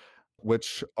filters,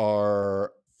 which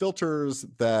are filters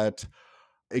that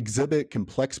exhibit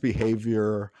complex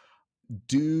behavior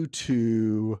due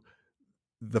to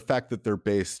the fact that they're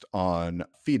based on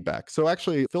feedback. So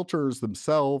actually filters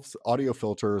themselves, audio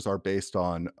filters are based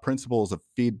on principles of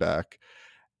feedback,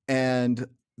 and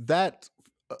that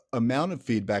amount of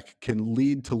feedback can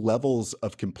lead to levels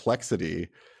of complexity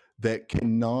that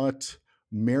cannot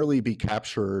merely be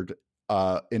captured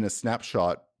in a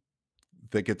snapshot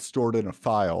that gets stored in a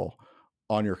file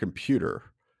on your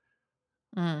computer.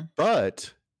 Mm.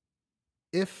 But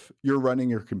if you're running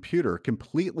your computer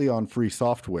completely on free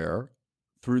software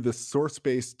through the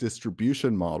source-based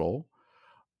distribution model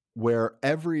where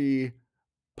every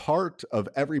part of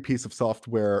every piece of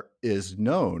software is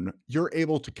known, you're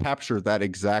able to capture that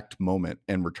exact moment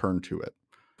and return to it.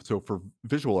 So for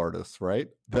visual artists, right?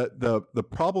 The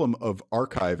problem of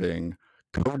archiving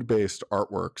code-based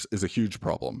artworks is a huge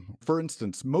problem. For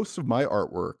instance, most of my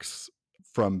artworks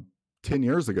from 10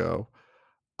 years ago,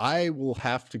 I will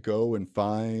have to go and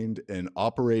find an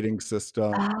operating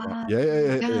system. Ah, Yeah, yeah,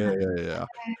 yeah, yeah, yeah, yeah, yeah.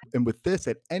 And with this,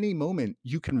 at any moment,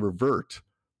 you can revert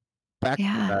back to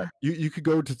that. yeah. You could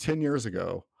go to 10 years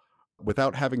ago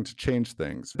without having to change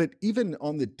things. But even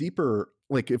on the deeper,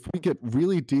 like if we get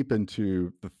really deep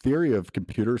into the theory of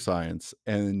computer science,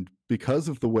 and because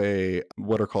of the way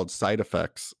what are called side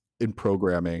effects in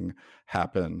programming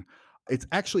happen, it's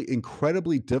actually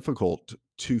incredibly difficult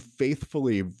to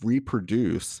faithfully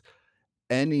reproduce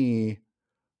any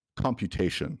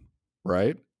computation,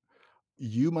 right?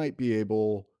 You might be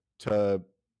able to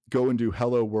go and do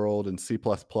hello world in C++,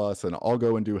 and I'll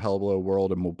go and do hello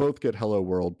world, and we'll both get hello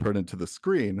world printed to the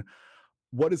screen.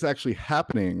 What is actually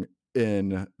happening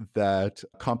in that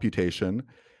computation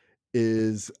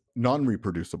is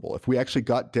non-reproducible. If we actually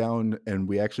got down and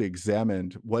we actually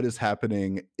examined what is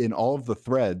happening in all of the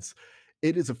threads,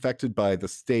 it is affected by the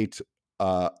state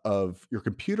of your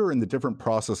computer and the different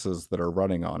processes that are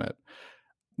running on it.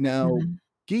 Now, Mhm.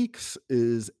 Geeks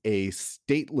is a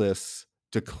stateless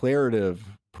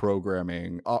declarative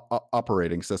programming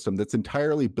operating system that's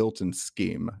entirely built in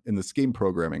Scheme, in the Scheme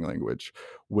programming language,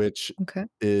 which Okay.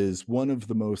 is one of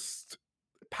the most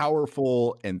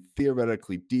powerful and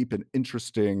theoretically deep and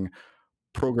interesting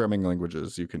programming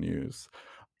languages you can use.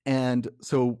 And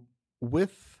so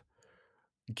with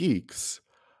Geeks,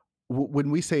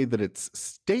 when we say that it's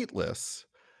stateless,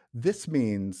 this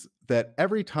means that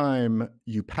every time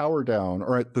you power down,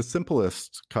 or the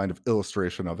simplest kind of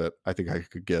illustration of it I think I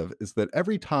could give is that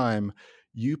every time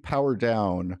you power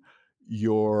down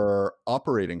your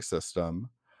operating system,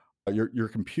 your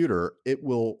computer, it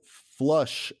will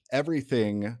flush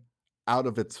everything out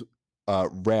of its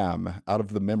RAM, out of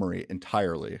the memory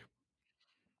entirely.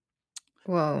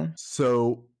 Whoa.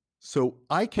 So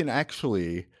I can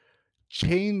actually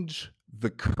change the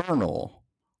kernel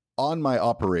on my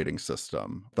operating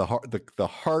system, the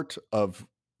heart of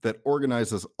that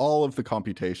organizes all of the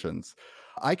computations.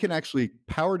 I can actually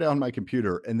power down my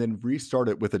computer and then restart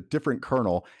it with a different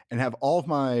kernel and have all of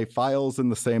my files in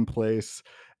the same place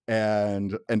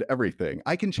and everything.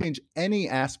 I can change any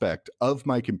aspect of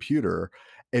my computer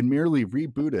and merely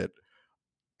reboot it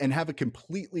and have a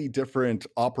completely different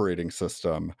operating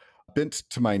system bent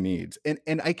to my needs.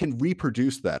 And I can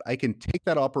reproduce that. I can take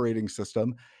that operating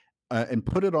system and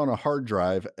put it on a hard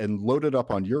drive and load it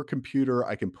up on your computer.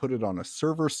 I can put it on a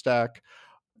server stack.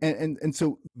 And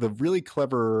so the really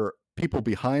clever people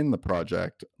behind the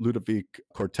project, Ludovic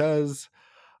Cortez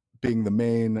being the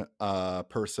main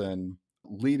person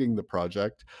leading the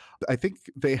project, I think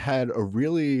they had a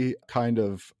really kind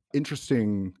of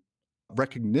interesting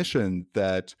recognition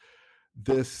that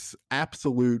this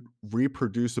absolute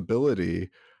reproducibility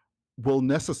will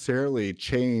necessarily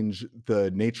change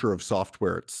the nature of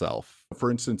software itself.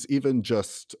 For instance, even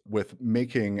just with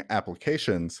making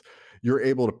applications, you're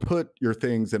able to put your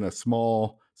things in a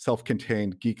small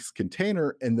self-contained Geeks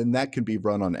container, and then that can be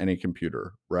run on any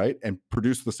computer, right? And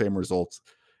produce the same results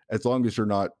as long as you're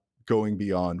not going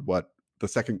beyond what the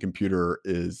second computer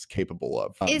is capable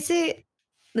of. Is it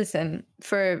listen,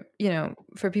 for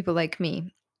people like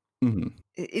me, Mhm.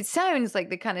 it sounds like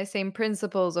the kind of same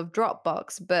principles of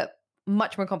Dropbox, but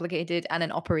much more complicated and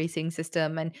an operating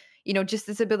system and, just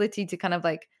this ability to kind of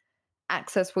like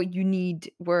access what you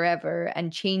need wherever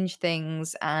and change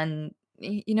things and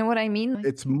you know what I mean?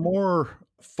 It's more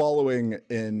following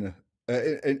in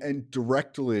and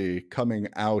directly coming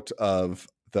out of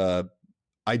the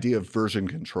idea of version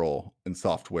control in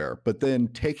software, but then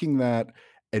taking that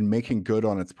and making good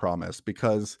on its promise,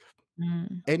 because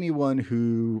Mm. anyone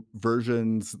who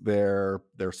versions their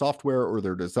software or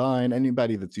their design,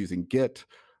 anybody that's using Git,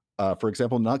 for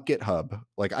example, not GitHub.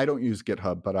 Like I don't use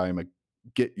GitHub, but I'm a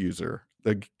Git user.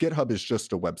 The GitHub is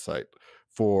just a website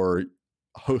for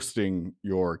hosting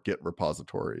your Git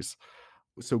repositories.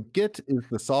 So Git is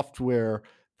the software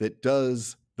that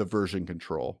does the version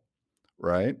control,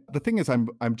 right? The thing is, I'm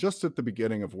just at the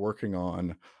beginning of working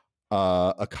on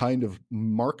a kind of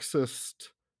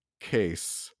Marxist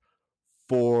case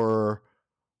for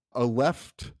a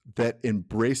left that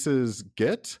embraces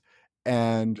Git,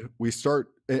 and we start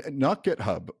not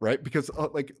GitHub, right? Because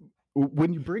like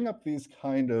when you bring up these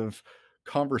kind of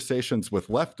conversations with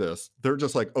leftists, they're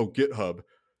just like, "Oh, GitHub,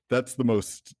 that's the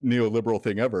most neoliberal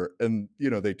thing ever. And,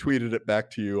 they tweeted it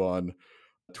back to you on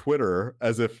Twitter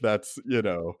as if that's,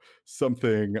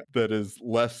 something that is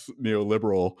less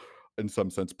neoliberal in some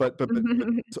sense. But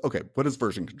okay, what is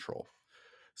version control?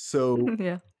 So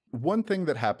Yeah. one thing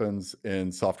that happens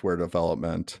in software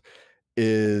development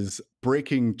is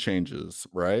breaking changes,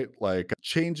 right? Like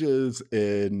changes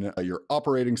in your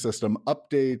operating system,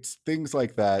 updates, things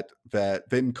like that, that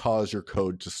then cause your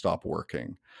code to stop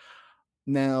working.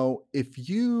 Now, if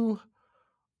you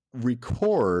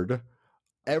record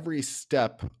every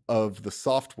step of the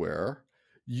software,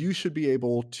 you should be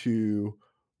able to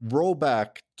roll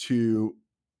back to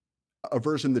a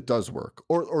version that does work.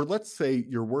 Or let's say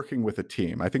you're working with a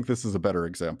team. I think this is a better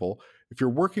example. If you're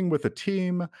working with a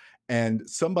team and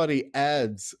somebody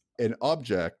adds an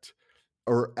object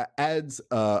or adds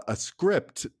a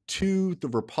script to the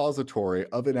repository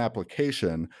of an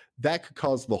application, that could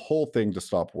cause the whole thing to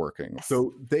stop working. Yes.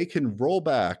 So they can roll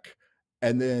back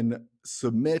and then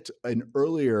submit an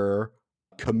earlier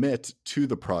commit to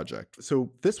the project.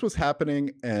 So this was happening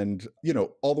and,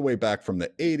 all the way back from the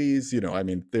 80s, I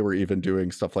mean, they were even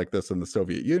doing stuff like this in the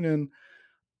Soviet Union,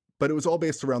 but it was all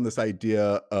based around this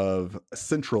idea of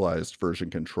centralized version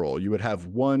control. You would have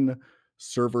one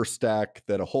server stack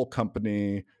that a whole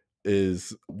company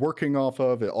is working off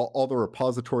of. All the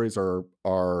repositories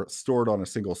are stored on a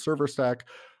single server stack.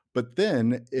 But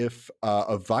then if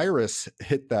a virus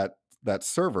hit that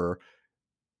server,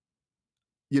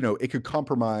 it could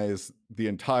compromise the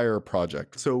entire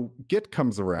project. So Git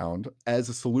comes around as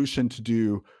a solution to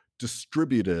do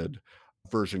distributed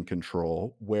version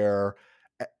control, where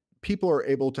people are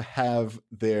able to have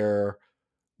their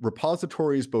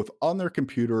repositories both on their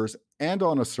computers and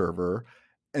on a server,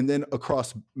 and then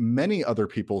across many other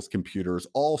people's computers,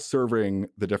 all serving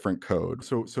the different code.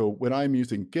 So when I'm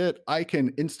using Git, I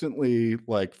can instantly,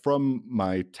 like from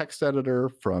my text editor,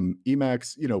 from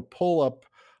Emacs, pull up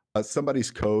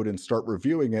somebody's code and start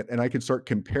reviewing it, and I can start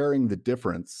comparing the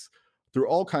difference through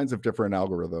all kinds of different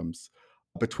algorithms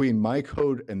between my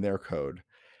code and their code.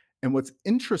 And what's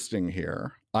interesting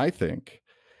here, I think,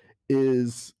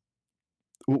 is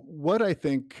what I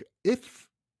think if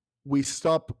we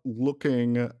stop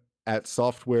looking at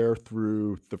software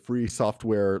through the free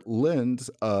software lens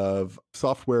of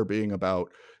software being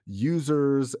about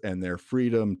users and their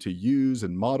freedom to use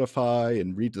and modify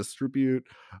and redistribute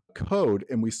code,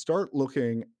 and we start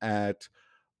looking at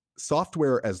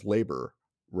software as labor,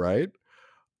 right?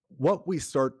 What we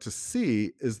start to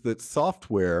see is that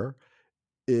software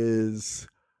is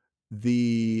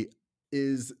the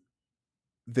is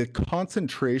the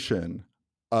concentration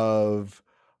of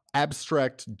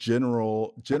abstract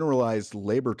generalized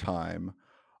labor time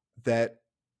that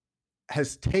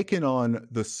has taken on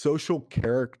the social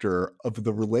character of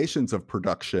the relations of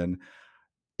production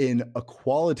in a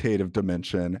qualitative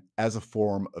dimension as a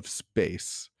form of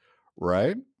space,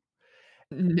 right?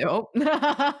 Nope.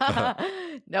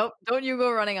 Nope. Don't you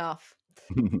go running off.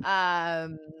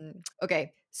 Um,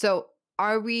 okay. So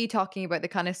are we talking about the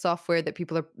kind of software that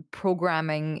people are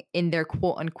programming in their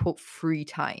quote unquote free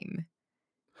time?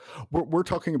 We're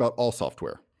talking about all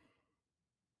software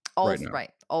right now.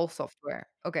 Right. All software.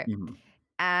 Okay. Mhm.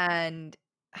 And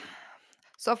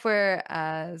software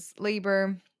as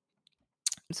labor.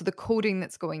 So the coding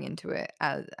that's going into it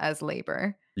as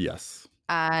labor. Yes.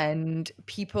 And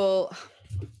people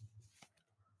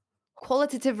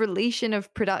qualitative relation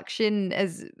of production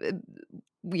as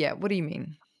yeah, what do you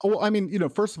mean? Oh, well, I mean,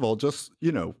 first of all, just,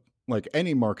 like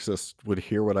any Marxist would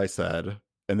hear what I said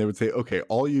and they would say, okay,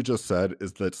 all you just said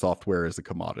is that software is a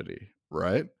commodity,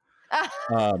 right?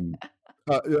 Um,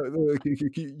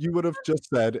 you would have just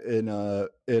said in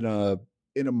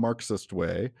a Marxist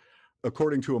way,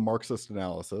 according to a Marxist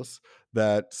analysis,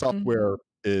 that Mhm. software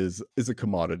is a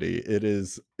commodity. It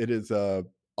is a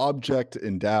object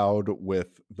endowed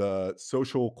with the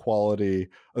social quality,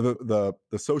 the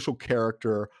social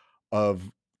character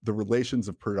of the relations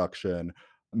of production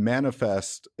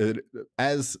manifest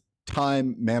as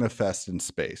time manifests in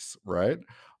space, right?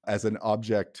 As an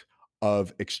object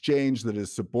of exchange that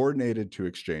is subordinated to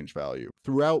exchange value.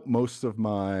 Throughout most of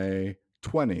my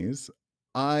 20s,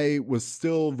 I was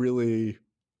still really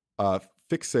uh,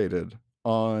 fixated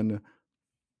on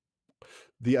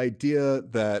the idea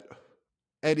that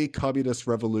any communist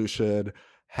revolution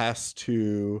has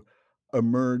to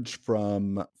emerge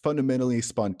from fundamentally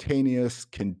spontaneous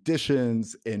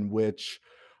conditions in which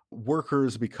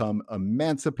workers become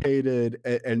emancipated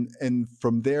and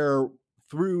from there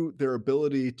through their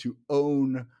ability to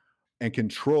own and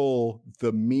control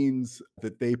the means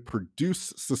that they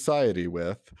produce society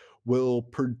with, will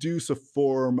produce a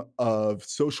form of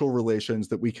social relations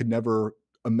that we could never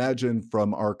imagine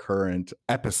from our current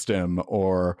episteme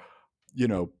or, you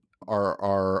know,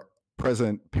 our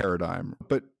present paradigm.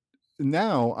 But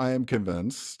now I am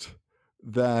convinced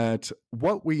that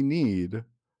what we need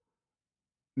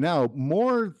now,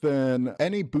 more than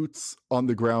any boots on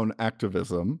the ground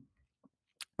activism,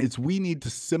 is we need to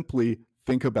simply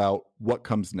think about what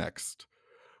comes next.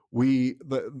 We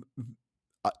the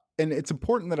and it's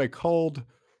important that I called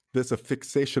this a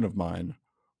fixation of mine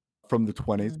from the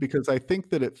 20s Mm. because I think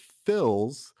that it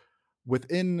fills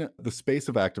within the space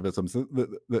of activism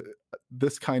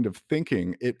this kind of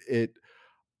thinking. It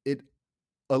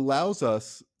allows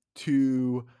us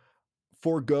to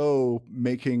forego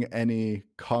making any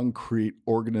concrete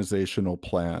organizational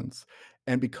plans.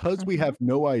 And because we Mhm. have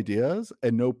no ideas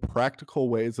and no practical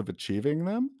ways of achieving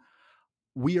them,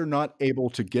 we are not able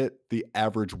to get the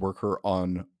average worker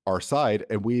on our side.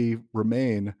 And we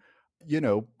remain, you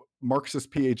know,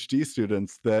 Marxist PhD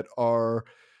students that are,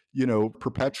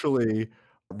 perpetually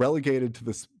relegated to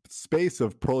this space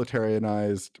of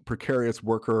proletarianized, precarious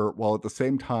worker while at the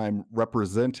same time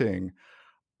representing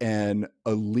an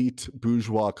elite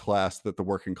bourgeois class that the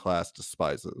working class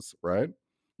despises, right?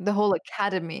 The whole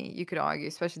academy, you could argue,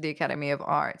 especially the Academy of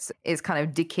Arts, is kind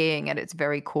of decaying at its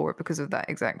very core because of that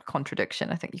exact contradiction.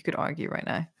 I think you could argue right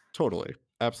now. Totally.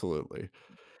 Absolutely.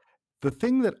 The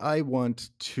thing that I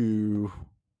want to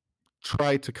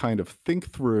try to kind of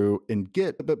think through and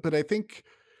get, but I think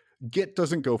get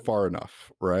doesn't go far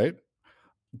enough, right?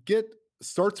 Get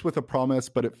starts with a promise,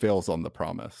 but it fails on the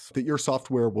promise that your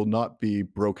software will not be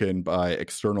broken by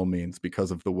external means because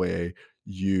of the way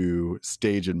you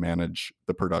stage and manage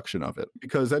the production of it.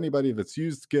 Because anybody that's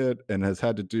used Git and has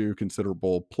had to do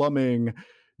considerable plumbing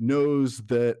knows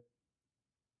that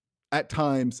at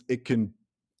times it can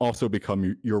also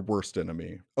become your worst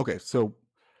enemy. Okay, so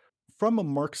from a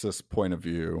Marxist point of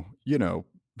view,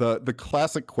 the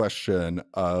classic question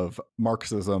of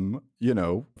Marxism,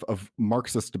 of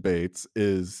Marxist debates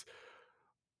is,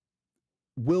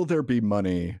 will there be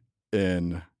money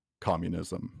in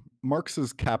communism?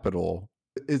 Marx's Capital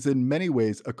is in many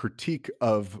ways a critique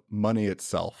of money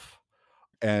itself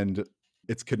and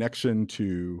its connection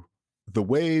to the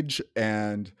wage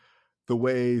and the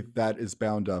way that is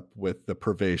bound up with the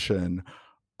privation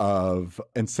of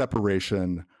and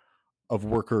separation of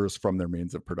workers from their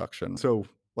means of production. So,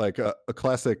 like a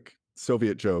classic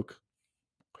Soviet joke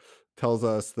tells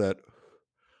us that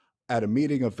at a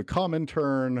meeting of the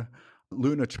Comintern,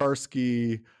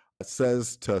 Lunacharsky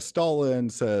says to Stalin,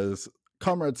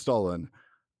 Comrade Stalin,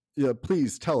 yeah,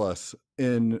 please tell us,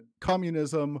 in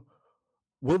communism,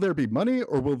 will there be money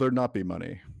or will there not be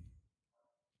money?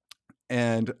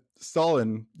 And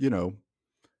Stalin,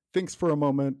 thinks for a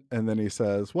moment and then he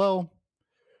says, well,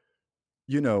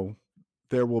 you know,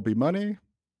 there will be money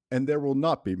and there will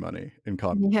not be money in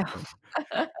Yeah. communism.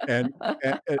 And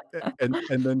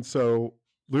and then so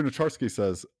Lunacharsky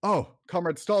says, "Oh,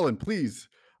 Comrade Stalin, please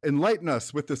enlighten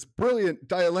us with this brilliant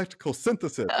dialectical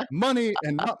synthesis, money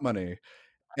and not money."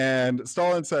 And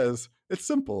Stalin says, "It's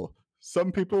simple.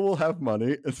 Some people will have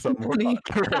money and some will Funny.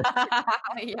 not."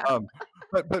 Yeah. um,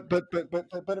 but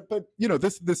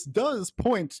this does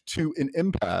point to an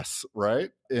impasse,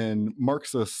 right, in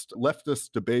Marxist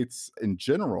leftist debates in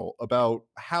general about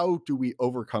how do we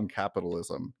overcome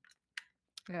capitalism.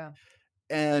 Yeah.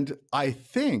 And I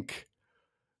think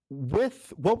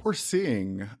with what we're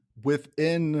seeing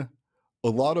within a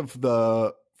lot of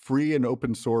the free and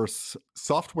open source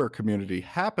software community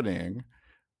happening,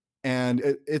 and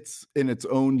it's in its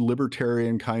own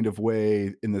libertarian kind of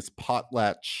way in this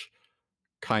potlatch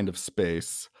kind of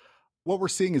space, what we're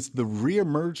seeing is the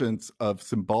reemergence of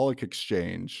symbolic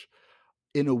exchange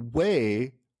in a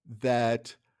way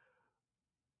that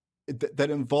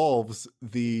that involves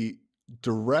the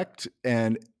direct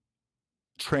and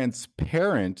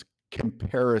transparent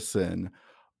comparison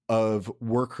of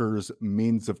workers'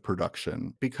 means of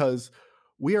production, because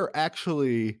we are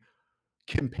actually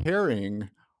comparing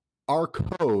our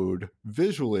code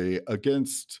visually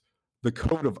against the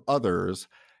code of others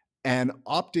and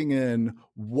opting in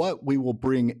what we will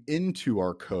bring into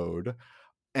our code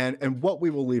and what we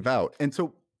will leave out. And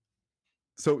so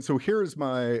here's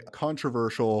my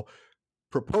controversial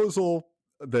proposal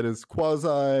that is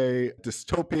quasi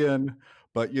dystopian,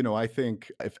 but I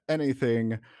think if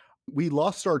anything, we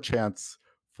lost our chance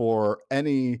for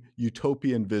any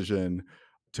utopian vision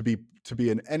to be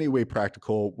in any way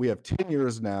practical. We have 10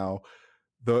 years now.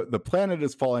 The planet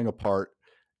is falling apart.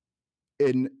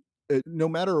 In No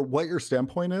matter what your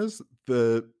standpoint is,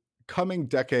 the coming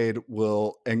decade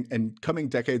will and coming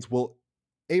decades will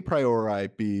a priori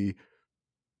be,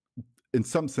 in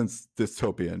some sense,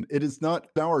 dystopian. It is not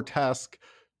our task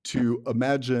to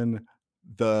imagine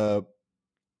the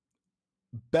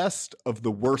best of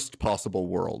the worst possible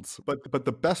worlds, but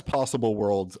the best possible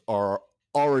worlds are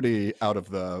already out of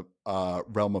the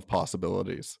realm of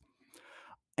possibilities.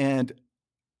 And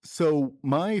so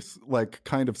my like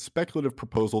kind of speculative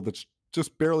proposal that's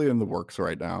just barely in the works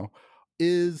right now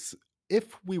is,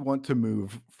 if we want to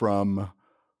move from,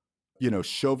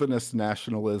 chauvinist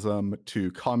nationalism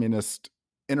to communist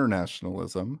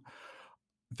internationalism,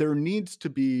 there needs to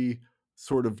be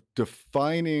sort of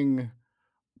defining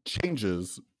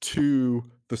changes to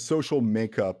the social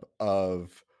makeup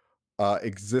of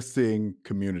existing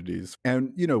communities.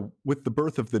 And, with the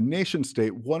birth of the nation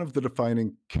state, one of the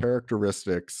defining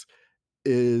characteristics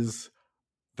is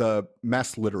the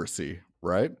mass literacy,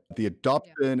 right? The Yeah.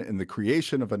 adoption and the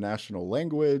creation of a national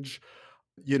language,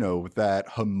 that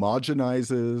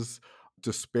homogenizes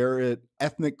disparate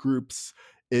ethnic groups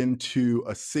into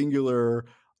a singular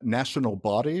national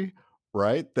body,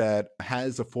 right? That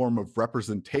has a form of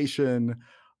representation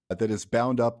that is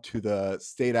bound up to the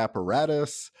state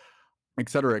apparatus, et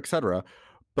cetera, et cetera.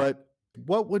 But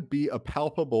what would be a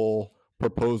palpable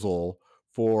proposal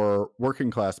for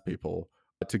working class people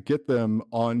to get them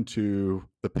onto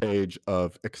the page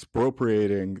of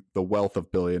expropriating the wealth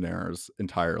of billionaires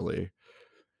entirely?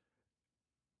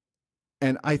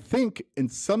 And I think, in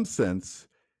some sense,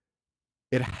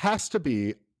 it has to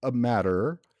be a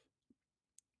matter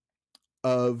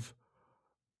of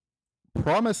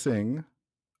promising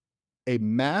a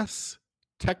mass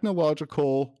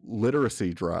technological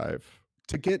literacy drive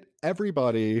to get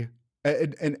everybody,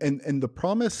 and the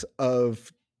promise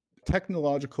of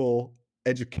technological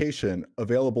education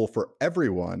available for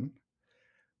everyone,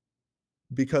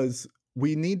 because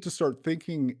we need to start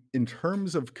thinking in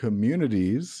terms of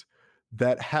communities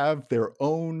that have their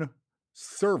own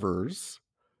servers,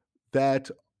 that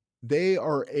they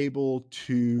are able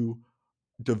to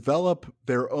develop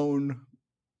their own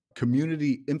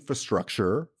community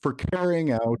infrastructure for carrying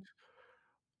out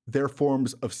their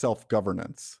forms of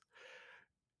self-governance.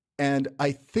 And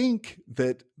I think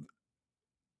that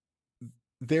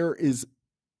there is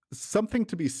something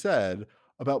to be said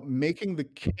about making the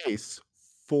case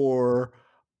for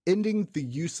ending the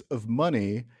use of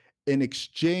money in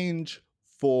exchange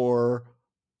for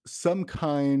some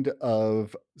kind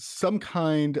of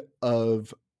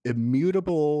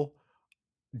immutable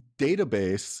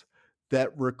database that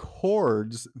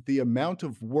records the amount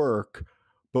of work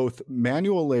both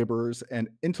manual laborers and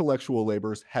intellectual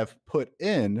laborers have put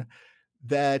in,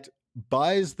 that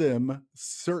buys them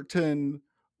certain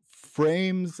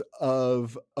frames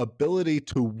of ability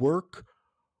to work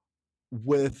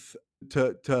with,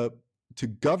 to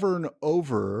govern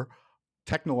over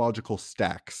technological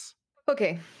stacks.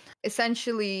 Okay.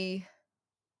 Essentially,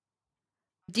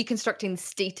 deconstructing the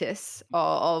status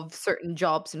of certain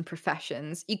jobs and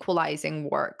professions, equalizing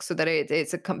work so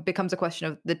that becomes a question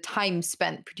of the time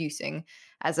spent producing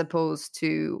as opposed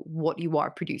to what you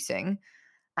are producing,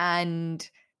 and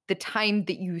the time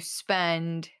that you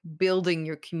spend building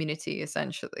your community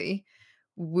essentially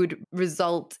would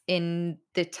result in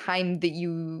the time that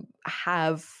you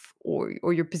have, or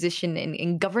your position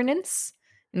in governance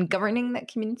and governing that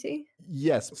community.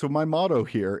 Yes. So my motto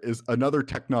here is another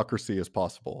technocracy is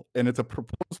possible. And it's a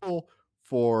proposal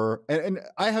for, and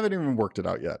I haven't even worked it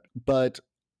out yet, but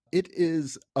it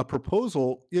is a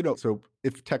proposal, so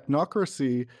if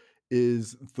technocracy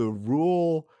is the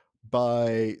rule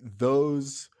by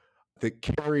those that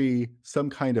carry some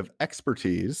kind of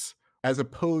expertise, as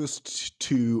opposed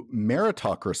to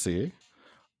meritocracy,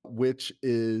 which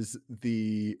is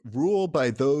the rule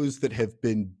by those that have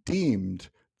been deemed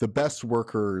the best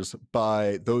workers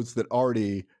by those that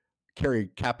already carry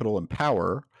capital and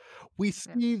power, we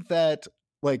Yeah. see that,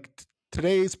 like,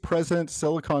 today's present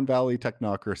Silicon Valley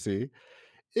technocracy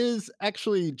is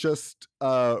actually just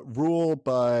ruled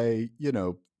by,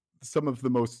 some of the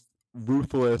most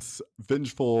ruthless,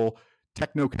 vengeful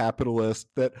techno-capitalists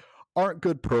that aren't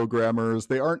good programmers.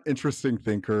 They aren't interesting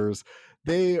thinkers.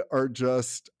 They are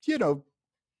just,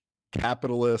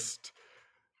 capitalist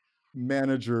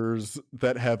managers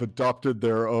that have adopted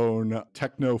their own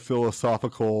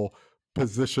techno-philosophical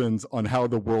positions on how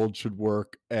the world should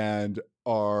work, and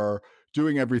are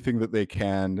doing everything that they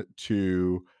can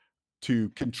to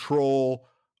control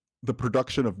the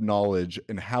production of knowledge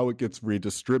and how it gets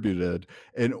redistributed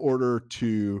in order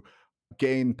to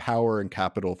gain power and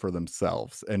capital for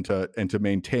themselves, and to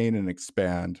maintain and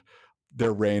expand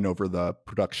their reign over the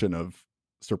production of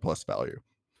surplus value.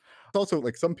 It's also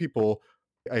like some people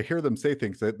I hear them say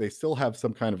things that they still have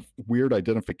some kind of weird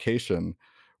identification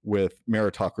with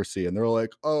meritocracy. And they're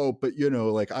like, oh, but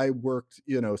like I worked,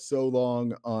 so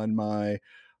long on my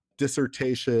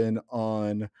dissertation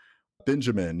on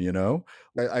Benjamin,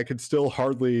 I could still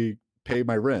hardly pay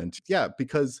my rent. Yeah,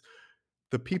 because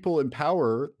the people in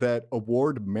power that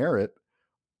award merit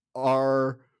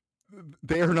are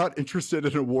they are not interested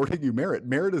in awarding you merit.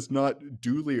 Merit is not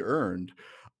duly earned.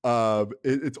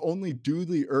 It's only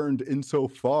duly earned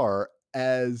insofar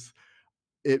as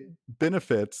it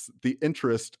benefits the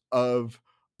interest of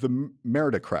the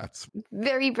meritocrats.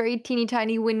 Very, very teeny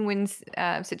tiny win-win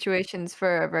situations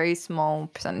for a very small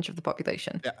percentage of the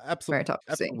population. Yeah, Meritocracy.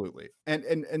 absolutely. And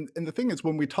the thing is,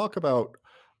 when we talk about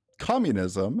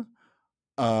communism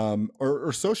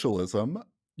or socialism,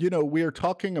 we are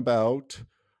talking about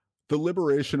the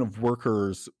liberation of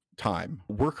workers' time.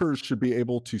 Workers should be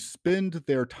able to spend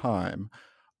their time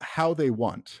how they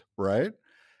want, right?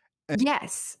 And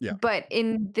Yes, yeah. but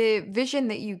in the vision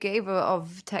that you gave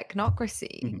of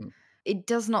technocracy, Mhm. it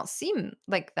does not seem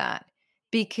like that.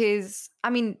 Because, I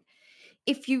mean,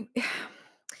 if you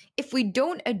if we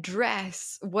don't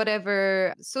address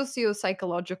whatever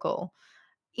socio-psychological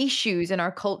issues in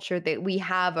our culture that we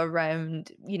have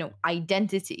around,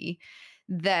 identity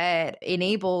that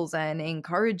enables and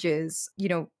encourages,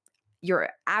 your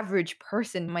average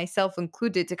person, myself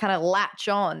included, to kind of latch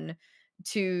on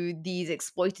to these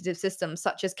exploitative systems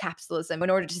such as capitalism in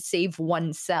order to save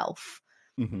oneself.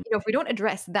 Mhm. If we don't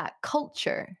address that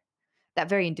culture, that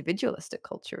very individualistic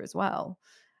culture as well,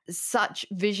 such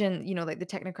vision, like the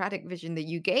technocratic vision that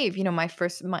you gave, my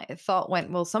thought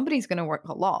went, well, somebody's going to work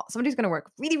a lot. Somebody's going to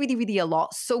work really, really, really a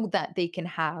lot so that they can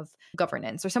have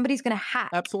governance, or somebody's going to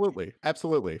hack. Absolutely,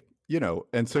 absolutely.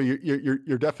 And so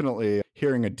you're definitely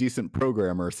hearing a decent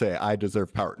programmer say, "I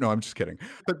deserve power." No, I'm just kidding.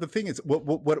 But the thing is,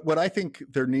 what I think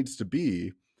there needs to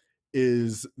be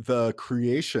is the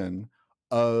creation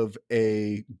of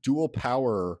a dual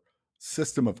power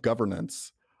system of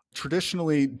governance.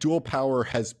 Traditionally, dual power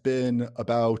has been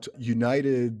about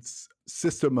United's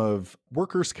system of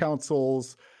workers'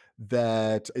 councils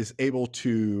that is able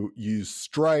to use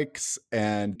strikes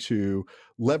and to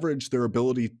leverage their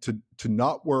ability to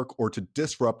not work or to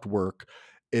disrupt work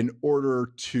in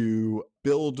order to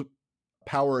build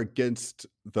power against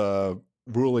the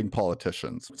ruling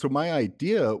politicians. So my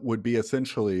idea would be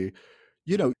essentially,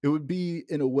 it would be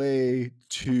in a way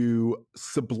to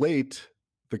sublate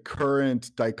the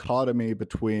current dichotomy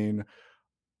between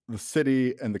the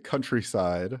city and the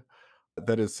countryside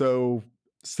that is so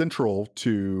central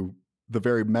to the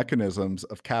very mechanisms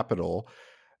of capital,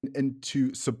 and to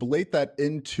sublate that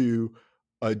into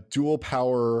a dual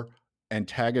power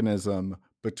antagonism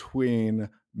between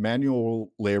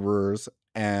manual laborers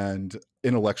and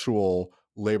intellectual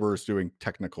laborers doing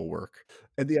technical work.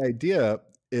 And the idea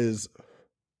is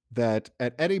that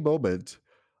at any moment,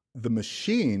 the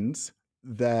machines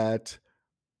that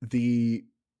the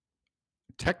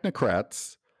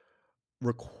technocrats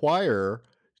require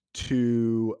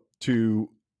to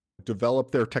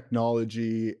develop their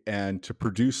technology and to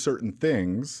produce certain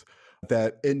things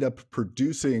that end up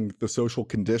producing the social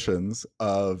conditions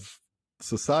of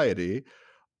society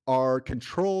are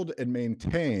controlled and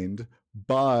maintained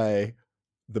by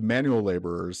the manual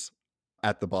laborers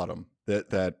at the bottom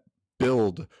that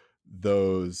build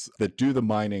those, that do the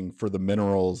mining for the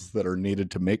minerals that are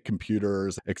needed to make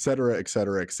computers, et cetera, et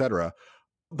cetera, et cetera.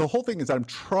 The whole thing is I'm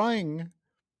trying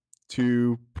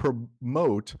to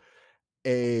promote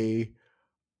a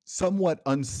somewhat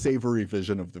unsavory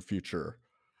vision of the future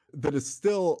that is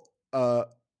still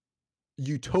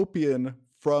utopian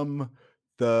from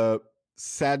the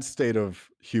sad state of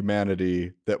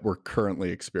humanity that we're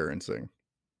currently experiencing.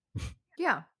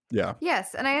 Yeah. Yeah.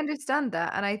 Yes, and I understand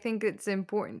that, and I think it's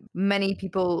important. Many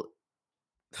people,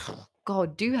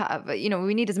 God, do have,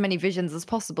 we need as many visions as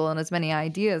possible and as many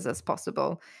ideas as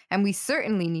possible. And we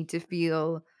certainly need to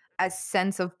feel a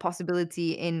sense of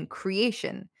possibility in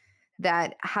creation,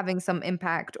 that having some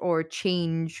impact or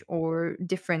change or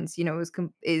difference,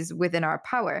 is within our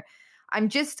power.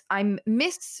 I'm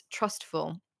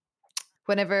mistrustful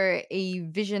whenever a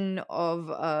vision of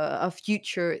a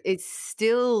future is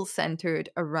still centered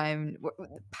around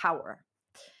power.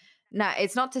 Now,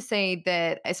 it's not to say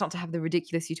that it's not to have the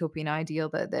ridiculous utopian ideal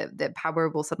that power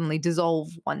will suddenly dissolve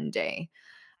one day,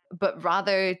 but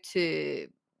rather to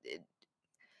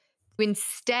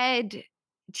instead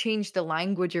change the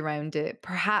language around it,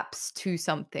 perhaps to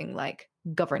something like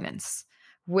governance,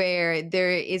 where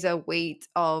there is a weight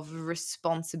of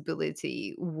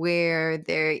responsibility, where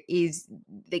there is,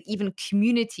 like, even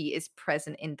community is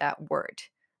present in that word,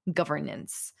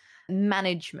 governance.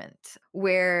 management,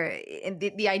 where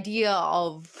the idea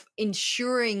of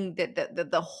ensuring that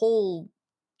the whole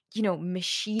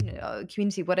machine,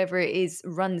 community, whatever it is,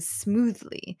 runs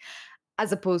smoothly,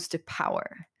 as opposed to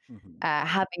power. Mhm.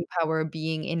 Having power,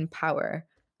 being in power,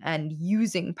 and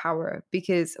using power.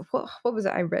 Because what was it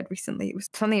I read recently? It was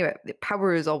something about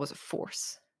power is always a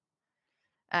force,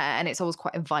 and it's always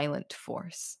quite a violent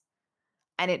force,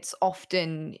 and it's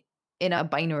often in a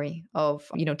binary of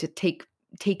to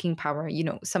taking power.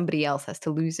 Somebody else has to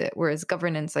lose it. Whereas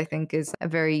governance, I think,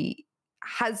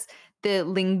 has the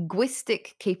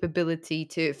linguistic capability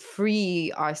to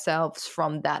free ourselves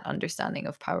from that understanding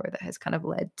of power that has kind of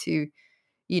led to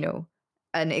you know,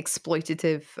 an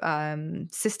exploitative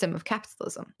system of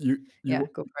capitalism. You Yeah, you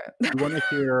go for it. you want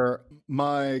to hear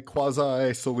my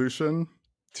quasi solution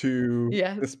to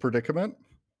Yes. this predicament?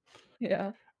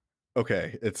 Yeah.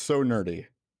 Okay, it's so nerdy.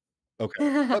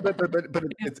 Okay. But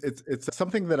Yeah. it's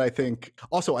something that I think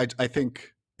also I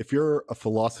think if you're a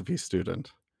philosophy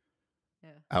student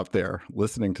out there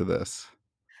listening to this,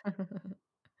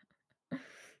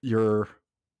 your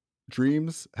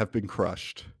dreams have been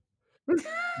crushed.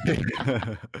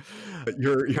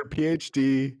 Your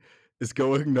PhD is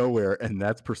going nowhere, and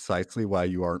that's precisely why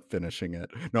you aren't finishing it.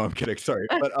 No, I'm kidding. Sorry,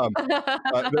 but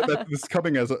this is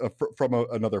coming as from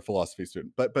another philosophy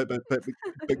student. But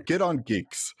get on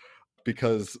Geeks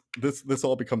because this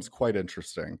all becomes quite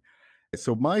interesting.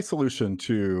 So my solution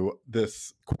to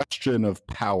this question of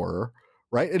power,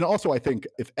 right? And also, I think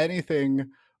if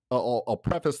anything, I'll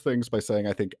preface things by saying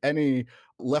I think any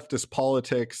leftist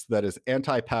politics that is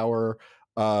anti-power,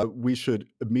 we should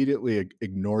immediately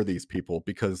ignore these people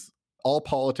because all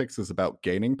politics is about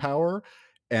gaining power.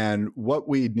 And what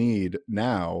we need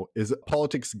now is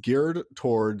politics geared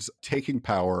towards taking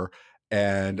power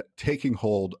and taking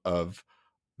hold of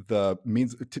the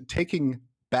means taking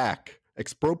back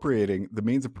expropriating the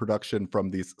means of production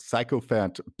from these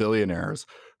sycophant billionaires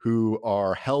who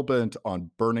are hell-bent on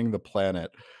burning the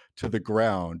planet to the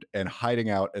ground and hiding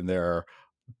out in their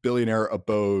billionaire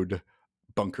abode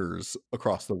bunkers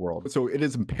across the world. So it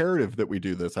is imperative that we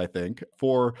do this, I think,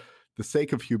 for the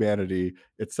sake of humanity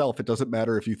itself. It doesn't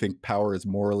matter if you think power is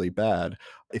morally bad,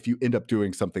 if you end up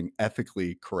doing something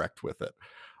ethically correct with it.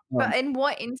 But in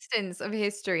what instance of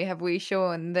history have we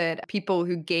shown that people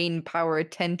who gain power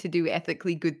tend to do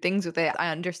ethically good things with it? I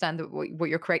understand that what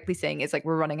you're correctly saying is like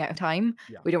we're running out of time.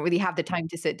 Yeah. We don't really have the time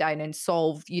to sit down and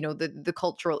solve, the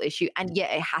cultural issue. And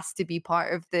yet it has to be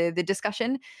part of the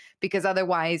discussion, because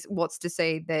otherwise, what's to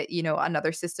say that,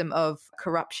 another system of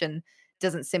corruption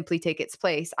doesn't simply take its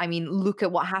place? I mean, look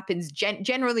at what happens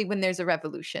generally when there's a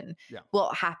revolution. Yeah.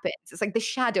 What happens? It's like the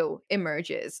shadow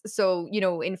emerges. So,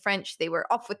 in French, they were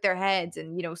off with their heads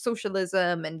and,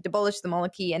 socialism and abolished the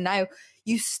monarchy. And now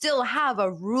you still have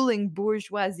a ruling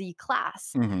bourgeoisie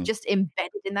class just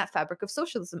embedded in that fabric of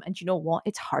socialism. And you know what?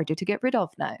 It's harder to get rid of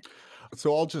now.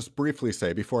 So I'll just briefly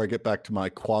say, before I get back to my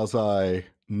quasi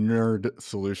nerd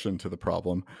solution to the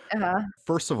problem,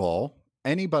 first of all,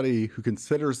 anybody who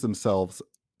considers themselves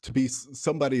to be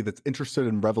somebody that's interested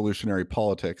in revolutionary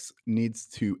politics needs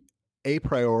to a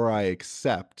priori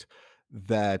accept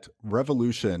that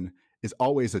revolution is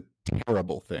always a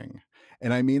terrible thing.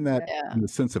 And I mean that in the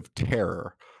sense of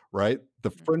terror, right? The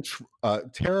French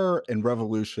terror and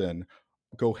revolution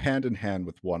go hand in hand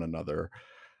with one another.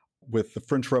 With the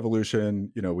French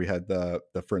Revolution, we had the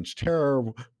French Terror.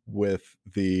 With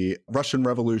the Russian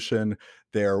Revolution,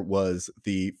 there was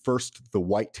the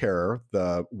White Terror.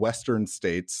 The Western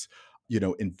states,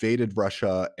 invaded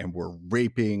Russia and were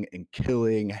raping and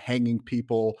killing, hanging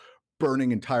people,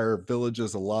 burning entire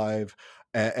villages alive.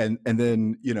 And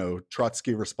then,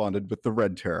 Trotsky responded with the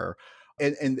Red Terror.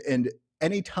 And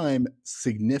anytime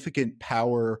significant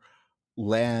power,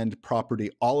 land,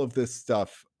 property, all of this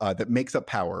stuff that makes up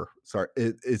power,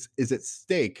 is at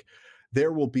stake,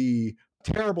 there will be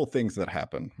terrible things that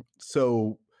happen.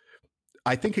 So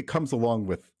I think it comes along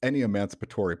with any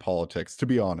emancipatory politics, to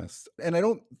be honest. And I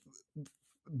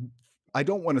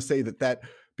don't want to say that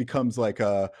becomes like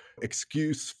a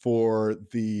excuse for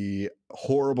the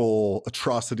horrible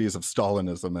atrocities of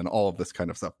Stalinism and all of this kind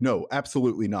of stuff. No,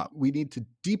 absolutely not. We need to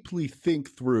deeply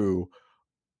think through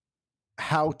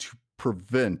how to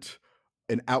prevent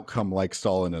an outcome like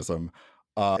Stalinism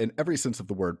in every sense of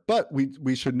the word. But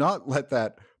we should not let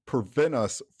that prevent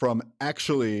us from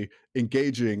actually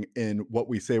engaging in what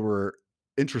we say we're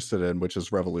interested in, which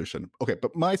is revolution. Okay,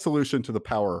 but my solution to the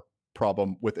power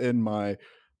problem within my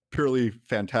purely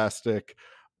fantastic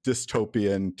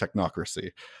dystopian technocracy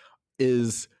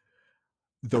is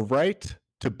the right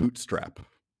to bootstrap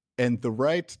and the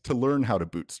right to learn how to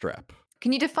bootstrap.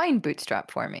 Can you define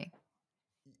bootstrap for me?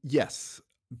 Yes,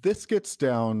 this gets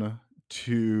down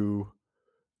to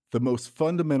the most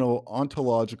fundamental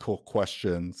ontological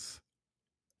questions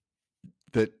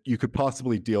that you could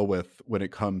possibly deal with when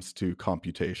it comes to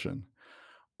computation.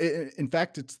 In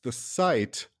fact, it's the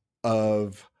site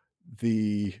of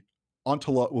the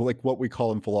like what we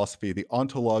call in philosophy, the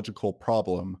ontological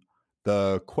problem,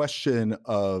 the question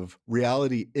of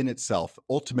reality in itself,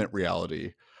 ultimate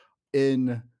reality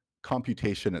in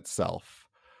computation itself.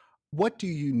 What do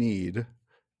you need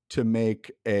to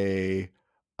make a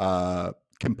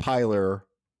compiler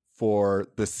for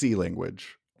the C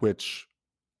language, which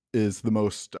is the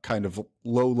most kind of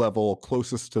low level,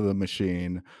 closest to the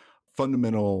machine,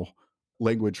 fundamental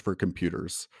language for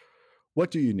computers?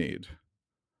 What do you need?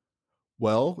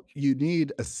 Well, you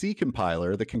need a C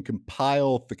compiler that can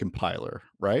compile the compiler,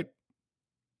 right?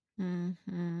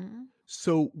 Mm-hmm.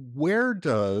 So the where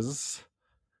does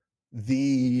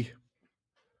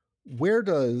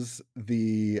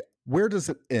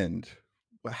it end?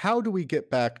 How do we get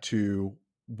back to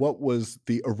what was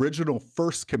the original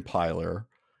first compiler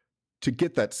to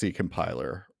get that C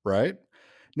compiler, right?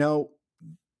 Now,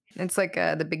 It's like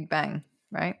the Big Bang,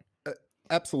 right? uh,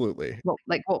 absolutely. Well,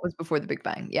 like what was before the Big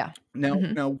Bang? Yeah. Now,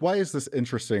 Hmm. now, why is this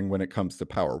interesting when it comes to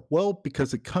power? Well,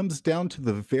 because it comes down to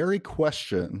the very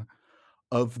question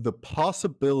of the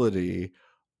possibility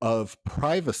of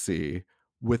privacy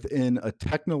within a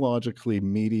technologically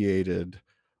mediated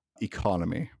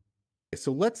economy.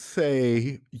 So let's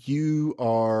say you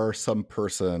are some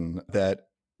person that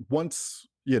wants,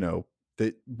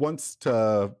 that wants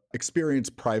to experience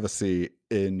privacy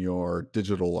in your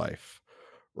digital life,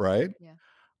 right? Yeah.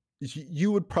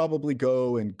 You would probably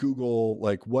go and Google,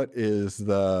 like, what is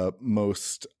the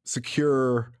most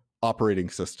secure operating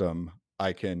system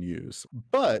I can use?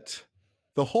 But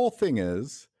the whole thing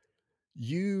is,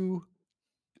 you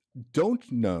don't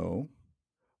know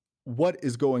what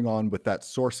is going on with that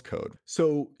source code.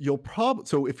 So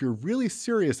so if you're really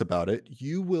serious about it,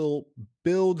 you will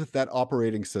build that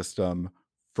operating system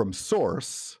from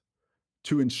source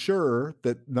to ensure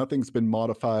that nothing's been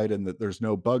modified and that there's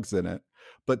no bugs in it.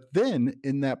 But then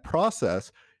in that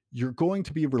process, you're going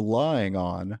to be relying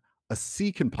on a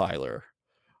C compiler.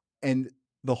 And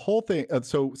the whole thing,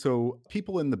 so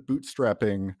people in the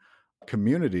bootstrapping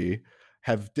community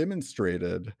have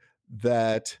demonstrated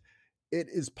that it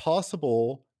is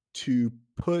possible to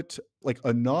put like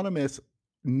anonymous,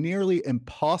 nearly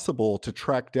impossible to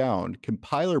track down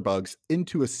compiler bugs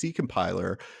into a C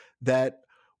compiler that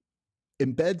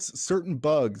embeds certain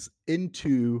bugs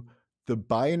into the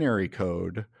binary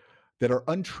code that are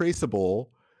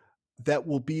untraceable, that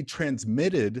will be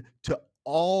transmitted to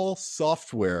all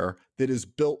software that is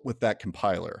built with that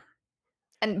compiler.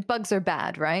 And bugs are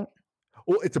bad, right?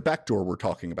 Well, it's a backdoor we're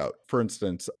talking about. For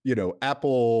instance,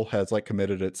 Apple has like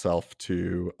committed itself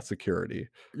to security.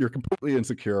 You're completely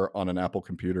insecure on an Apple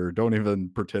computer. Don't even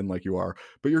pretend like you are.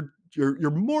 But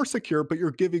you're more secure, but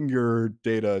you're giving your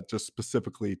data just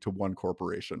specifically to one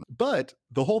corporation. But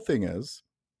the whole thing is,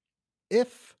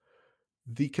 if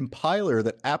the compiler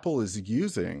that Apple is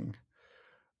using,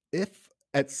 if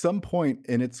at some point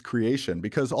in its creation,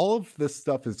 because all of this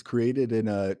stuff is created in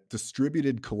a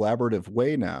distributed collaborative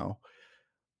way now,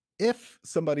 if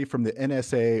somebody from the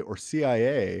NSA or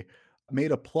CIA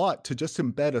made a plot to just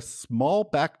embed a small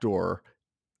backdoor,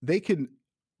 they can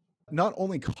not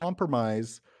only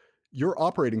compromise your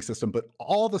operating system, but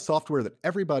all the software that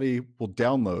everybody will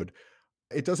download.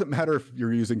 It doesn't matter if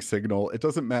you're using Signal. It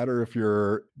doesn't matter if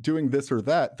you're doing this or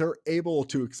that. They're able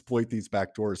to exploit these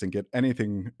backdoors and get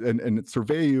anything and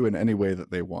survey you in any way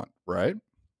that they want, right?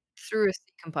 Through a C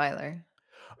compiler.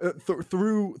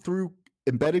 Through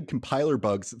embedded compiler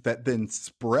bugs that then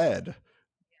spread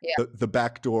Yeah. the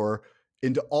backdoor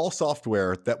into all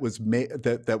software that was made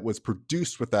that was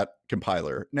produced with that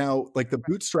compiler. Now, like the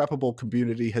bootstrappable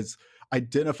community has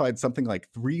identified something like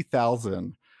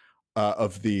 3,000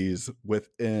 of these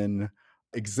within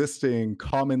existing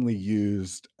commonly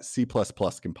used C++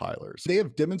 compilers. They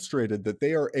have demonstrated that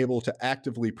they are able to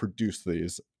actively produce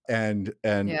these, and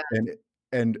and Yeah. and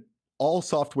and all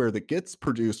software that gets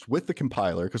produced with the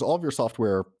compiler, because all of your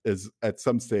software is at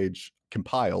some stage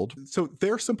compiled. So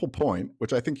their simple point,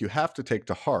 which I think you have to take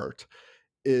to heart,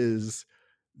 is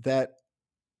that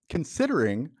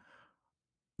considering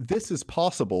this is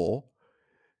possible,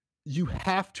 you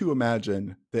have to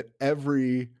imagine that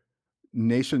every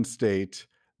nation state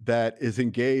that is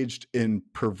engaged in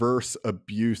perverse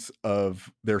abuse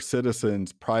of their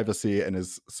citizens' privacy and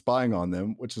is spying on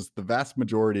them, which is the vast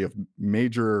majority of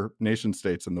major nation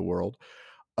states in the world,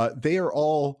 they are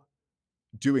all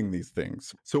doing these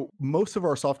things. So most of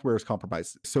our software is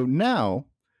compromised. So now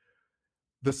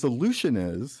The solution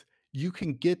is you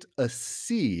can get a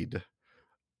seed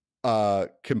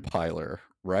compiler,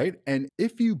 right? And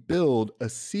if you build a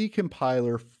C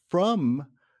compiler from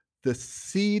the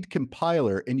seed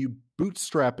compiler and you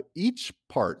bootstrap each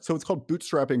part, so it's called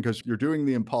bootstrapping because you're doing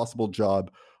the impossible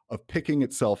job of picking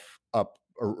itself up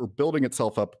or building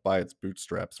itself up by its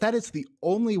bootstraps. That is the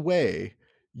only way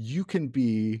you can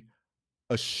be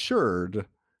assured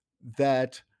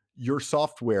that your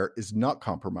software is not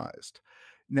compromised.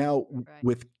 Now, Right.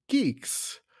 with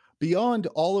geeks, beyond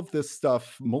all of this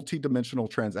stuff, multi-dimensional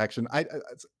transactions,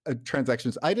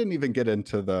 I didn't even get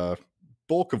into the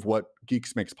bulk of what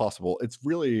geeks makes possible. It's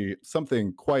really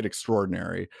something quite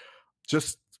extraordinary.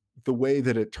 Just the way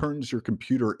that it turns your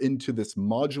computer into this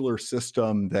modular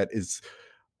system that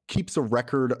keeps a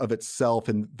record of itself,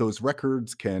 and those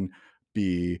records can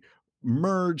be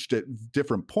merged at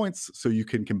different points so you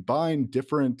can combine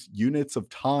different units of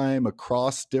time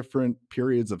across different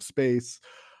periods of space,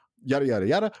 yada yada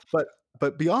yada.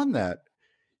 But beyond that,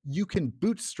 you can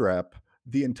bootstrap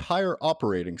the entire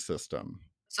operating system.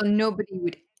 So nobody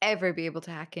would ever be able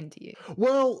to hack into you.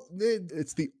 Well,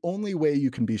 it's the only way you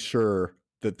can be sure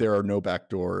that there are no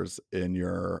backdoors in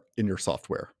your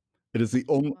software. It is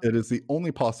the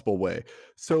only possible way.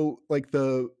 So like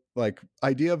the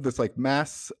idea of this like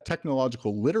mass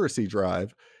technological literacy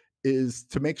drive is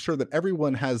to make sure that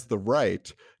everyone has the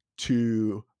right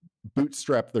to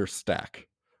bootstrap their stack.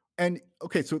 And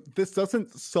okay, so this doesn't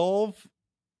solve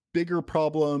bigger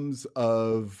problems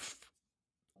of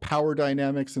power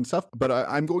dynamics and stuff, but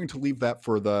I'm going to leave that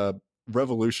for the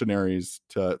revolutionaries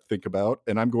to think about,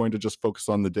 and I'm going to just focus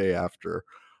on the day after.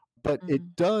 But it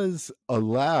Mm. does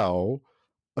allow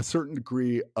a certain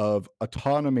degree of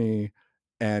autonomy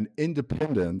and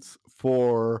independence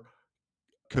for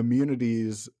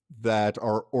communities that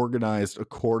are organized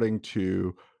according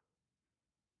to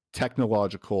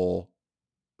technological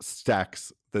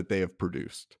stacks that they have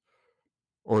produced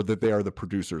or that they are the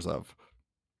producers of.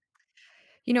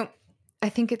 You know, I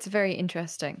think it's very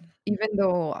interesting. Even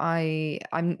though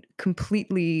I'm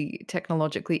completely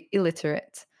technologically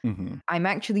illiterate, Mhm. I'm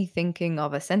actually thinking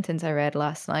of a sentence I read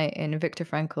last night in Viktor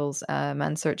Frankl's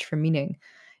Man's Search for Meaning,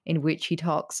 in which he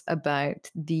talks about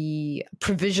the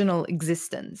provisional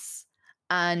existence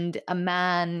and a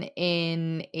man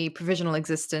in a provisional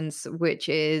existence, which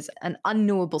is an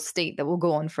unknowable state that will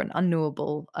go on for an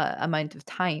unknowable amount of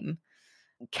time,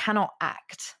 cannot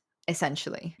act,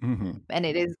 essentially. Mhm. And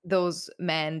it is those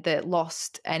men that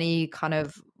lost any kind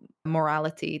of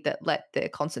morality that let the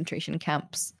concentration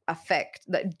camps affect,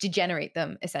 that degenerate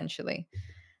them, essentially.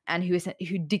 And who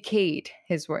decayed.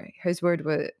 His word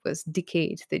was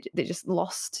decayed. They just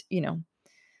lost,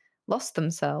 lost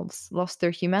themselves, lost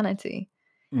their humanity.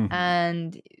 Mhm.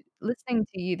 And listening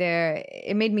to you there,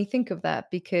 it made me think of that,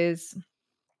 because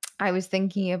I was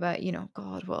thinking about,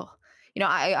 God, well,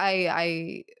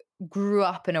 I grew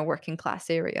up in a working class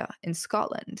area in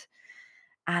Scotland.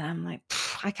 And I'm like,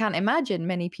 I can't imagine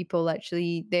many people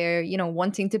actually there,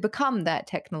 wanting to become that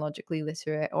technologically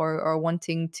literate, or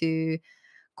wanting to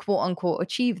quote unquote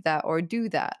achieve that or do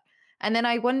that. And then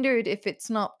I wondered if it's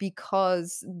not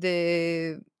because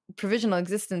the provisional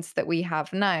existence that we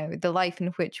have now, the life in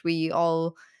which we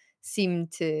all seem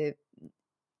to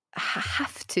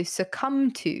have to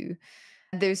succumb to,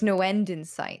 there's no end in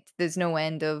sight. There's no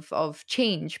end of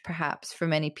change, perhaps, for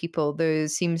many people. There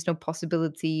seems no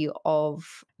possibility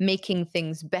of making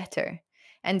things better.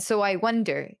 And so I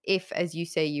wonder if, as you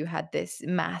say, you had this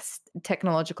mass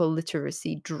technological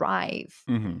literacy drive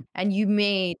Mhm. and you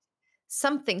made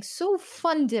something so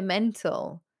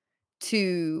fundamental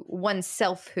to one's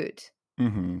selfhood,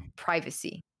 Mhm.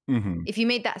 privacy. Mhm. If you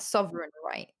made that sovereign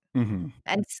right, Mhm.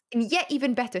 and yet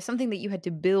even better, something that you had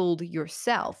to build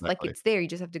yourself, like Exactly. it's there, you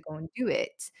just have to go and do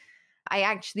it. I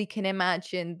actually can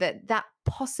imagine that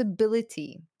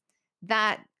possibility,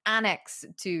 that annex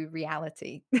to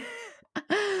reality,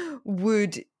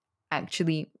 would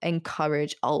actually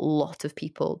encourage a lot of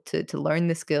people to learn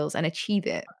the skills and achieve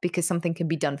it, because something can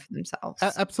be done for themselves.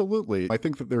 Absolutely. I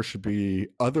think that there should be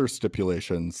other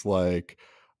stipulations like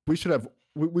we should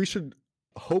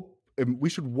hope and we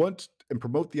should want and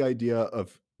promote the idea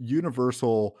of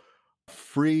universal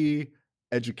free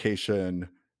education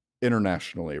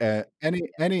internationally. At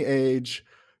any age,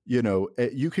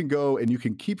 you can go and you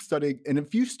can keep studying, and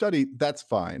if you study, that's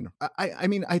fine. I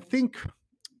mean, I think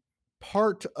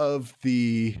part of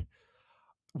the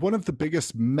one of the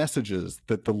biggest messages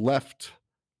that the left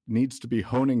needs to be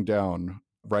honing down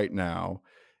right now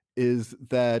is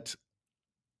that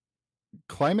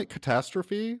climate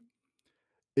catastrophe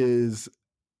is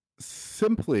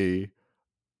simply,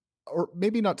 or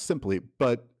maybe not simply,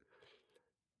 but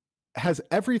has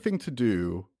everything to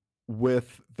do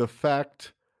with the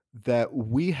fact that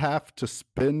we have to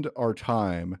spend our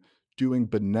time doing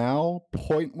banal,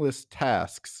 pointless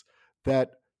tasks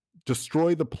that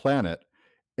destroy the planet.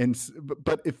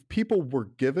 But if people were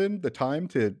given the time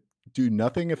to do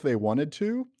nothing if they wanted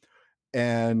to,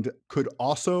 and could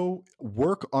also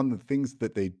work on the things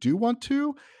that they do want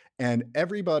to, and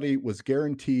everybody was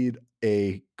guaranteed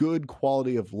a good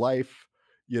quality of life,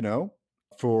 you know,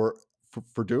 for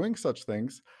for doing such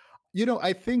things,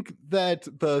 I think that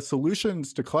the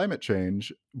solutions to climate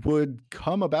change would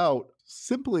come about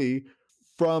simply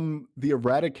from the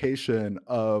eradication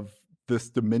of this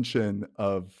dimension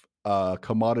of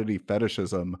commodity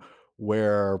fetishism,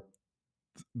 where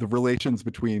the relations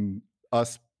between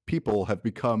us people have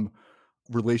become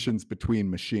relations between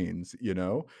machines,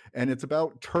 and it's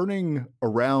about turning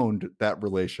around that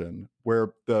relation where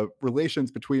the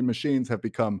relations between machines have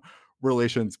become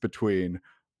relations between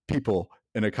people,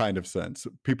 in a kind of sense,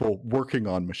 people working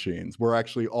on machines. We're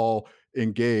actually all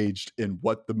engaged in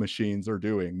what the machines are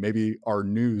doing. Maybe our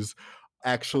news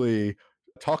actually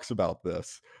talks about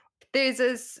this. There's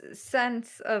a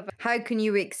sense of how can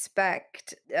you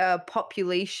expect a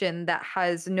population that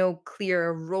has no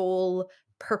clear role,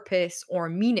 purpose, or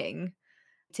meaning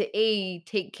to A,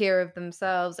 take care of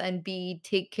themselves, and B,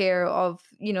 take care of,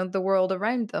 the world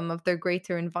around them, of their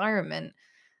greater environment.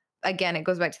 Again, it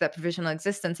goes back to that provisional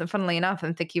existence. And funnily enough,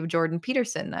 I'm thinking of Jordan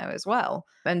Peterson now as well,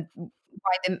 and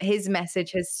why his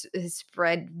message has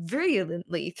spread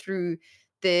virulently through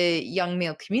the young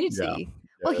male Yeah. community.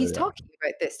 Well, Yeah. he's Yeah. talking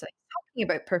about this. He's talking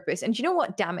about purpose. And you know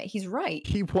what? Damn it, he's right.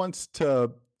 He wants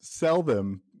to sell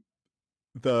them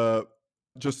the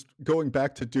just going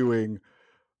back to doing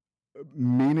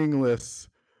meaningless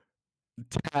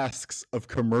tasks of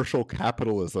commercial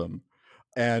capitalism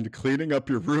and cleaning up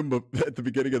your room at the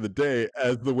beginning of the day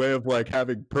as the way of like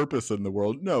having purpose in the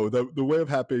world. No, the way of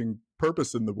having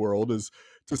purpose in the world is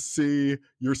to see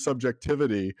your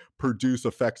subjectivity produce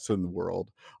effects in the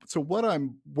world. So what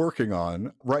I'm working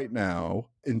on right now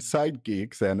inside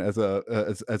Geeks and as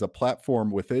a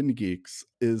platform within Geeks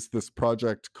is this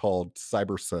project called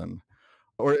CyberSyn,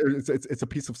 or it's a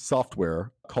piece of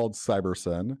software called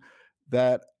CyberSyn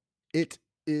that it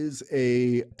is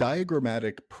a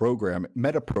diagrammatic program,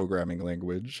 metaprogramming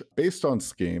language based on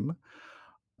Scheme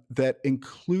that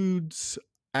includes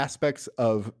aspects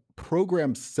of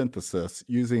program synthesis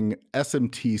using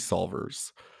SMT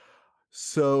solvers.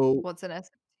 So What's an SMT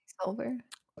solver?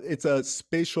 it's a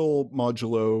spatial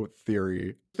modulo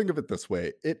theory. Think of it this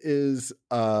way. It is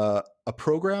a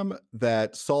program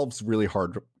that solves really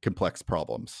hard, complex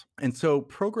problems. And so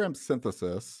program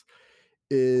synthesis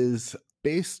is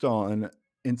based on,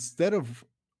 instead of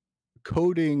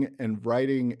coding and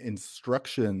writing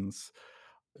instructions,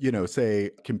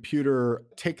 say, computer,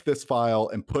 take this file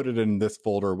and put it in this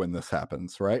folder when this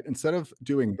happens, right? Instead of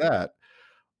doing that,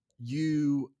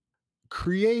 you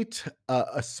create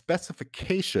a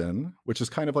specification, which is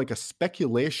kind of like a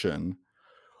speculation,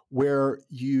 where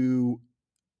you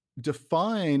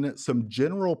define some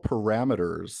general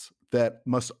parameters that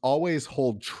must always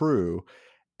hold true,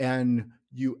 and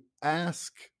you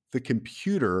ask the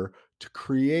computer to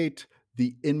create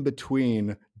the in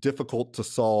between difficult to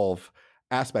solve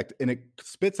aspect, and it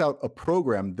spits out a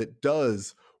program that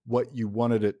does what you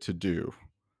wanted it to do.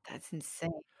 That's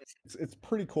insane. It's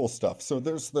pretty cool stuff. So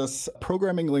there's this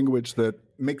programming language that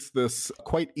makes this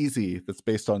quite easy, that's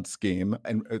based on Scheme,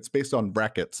 and it's based on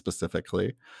Racket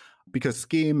specifically, because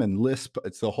Scheme and Lisp,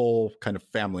 it's the whole kind of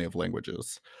family of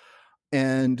languages.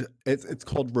 And it's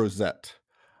called Rosette.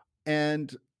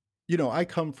 And I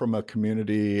come from a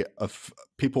community of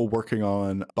people working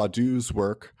on Badu's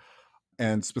work,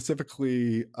 and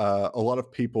specifically a lot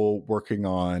of people working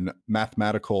on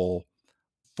mathematical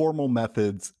formal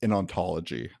methods in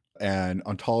ontology and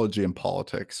ontology in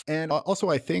politics. And also,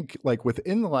 I think like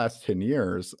within the last 10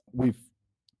 years, we've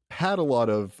had a lot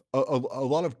of a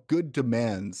lot of good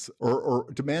demands, or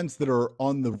demands that are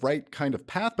on the right kind of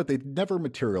path, but they've never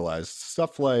materialized.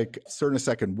 Stuff like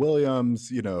Cernusek and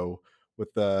Williams,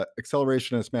 with the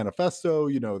Accelerationist Manifesto,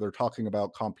 they're talking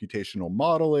about computational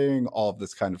modeling, all of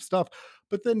this kind of stuff,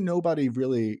 but then nobody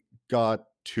really got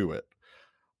to it.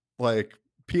 Like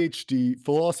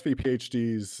philosophy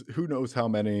PhDs, who knows how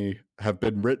many have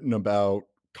been written about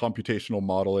computational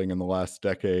modeling in the last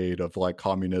decade of like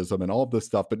communism and all of this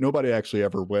stuff, but nobody actually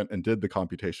ever went and did the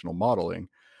computational modeling.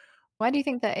 Why do you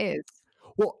think that is?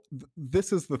 Well,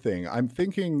 this is the thing. I'm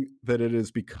thinking that it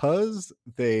is because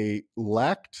they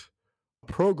lacked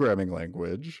programming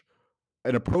language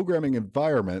and a programming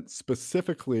environment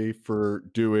specifically for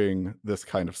doing this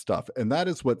kind of stuff. And that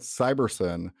is what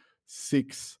CyberSyn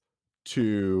seeks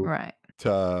to Right.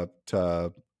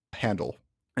 to handle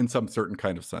in some certain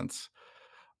kind of sense.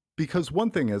 Because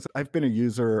one thing is, I've been a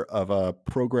user of a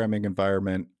programming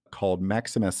environment called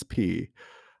MaximSP,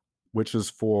 which is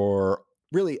for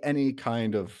really any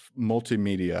kind of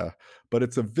multimedia, but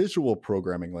it's a visual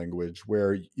programming language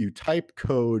where you type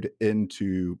code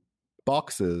into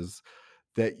boxes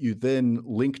that you then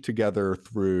link together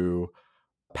through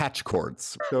patch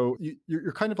cords. So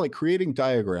you're kind of like creating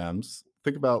diagrams.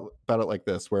 Think about it like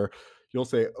this, where you'll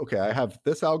say, okay, I have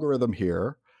this algorithm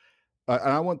here, and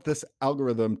I want this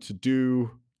algorithm to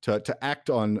act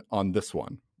on this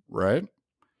one, right?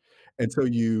 And so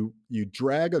you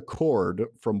drag a cord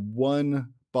from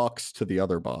one box to the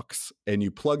other box, and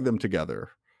you plug them together.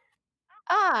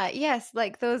 Ah, yes,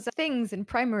 like those things in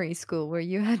primary school where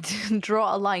you had to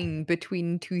draw a line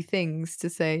between two things to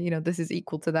say, this is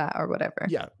equal to that or whatever.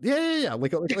 Yeah.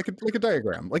 Like a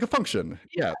diagram, like a function.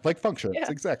 Yeah, like functions Yeah.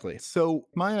 exactly. So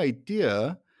my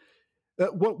idea,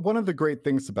 one of the great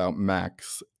things about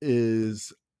Max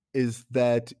is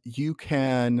that you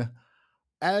can,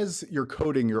 as you're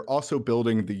coding, you're also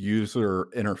building the user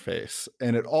interface,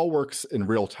 and it all works in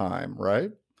real time,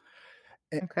 right?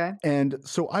 A- Okay. And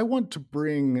so I want to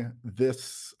bring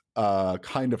this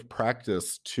kind of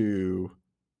practice to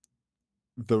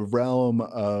the realm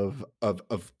of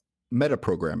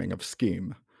metaprogramming, of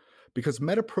scheme, because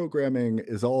metaprogramming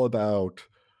is all about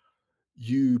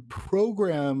you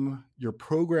program your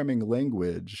programming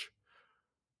language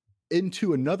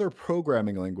into another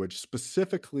programming language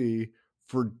specifically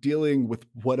for dealing with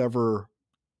whatever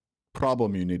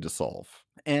problem you need to solve.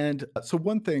 And so,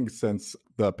 one thing since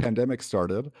the pandemic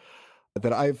started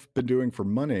that I've been doing for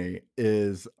money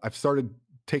is I've started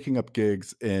taking up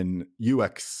gigs in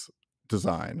UX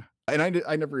design. And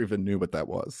I never even knew what that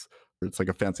was. It's like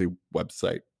a fancy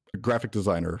website, a graphic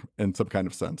designer in some kind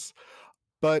of sense.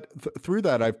 But through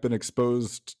that, I've been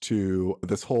exposed to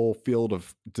this whole field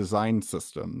of design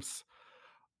systems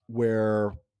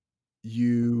where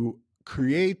you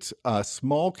create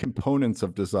small components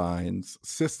of designs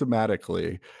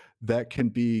systematically that can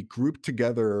be grouped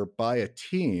together by a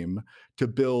team to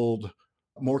build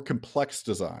more complex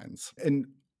designs. And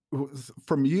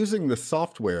from using the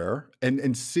software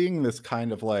and seeing this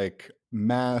kind of like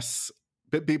mass,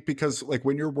 because like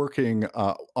when you're working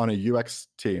on a UX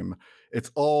team, it's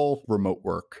all remote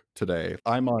work today.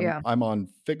 Yeah. I'm on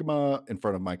Figma in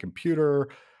front of my computer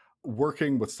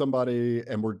working with somebody,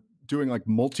 and we're doing like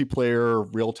multiplayer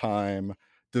real time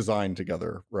design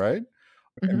together, right?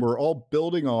 And Hmm. we're all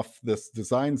building off this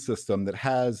design system that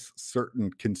has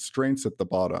certain constraints at the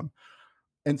bottom.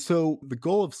 And so the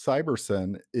goal of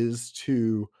CyberSyn is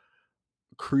to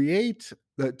create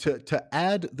to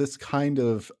add this kind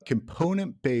of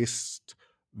component based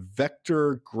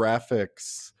vector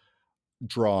graphics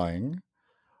drawing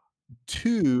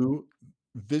to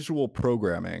visual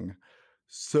programming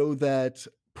so that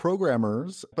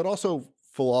programmers, but also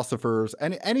philosophers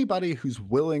and anybody who's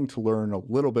willing to learn a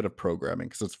little bit of programming,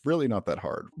 because it's really not that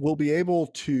hard, will be able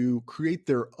to create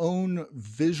their own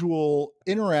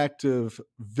interactive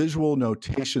visual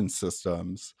notation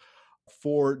systems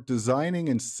for designing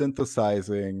and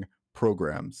synthesizing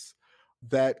programs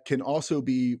that can also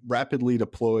be rapidly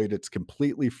deployed. It's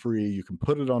completely free. You can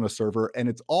put it on a server, and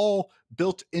it's all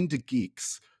built into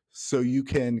Geeks. So you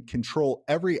can control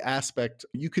every aspect.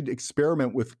 You could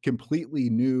experiment with completely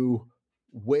new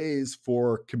ways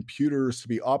for computers to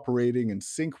be operating in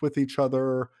sync with each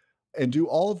other and do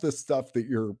all of this stuff that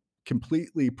you're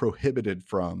completely prohibited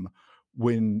from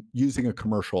when using a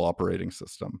commercial operating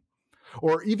system,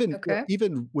 or Okay.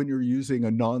 even when you're using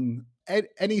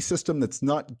any system that's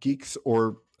not Geeks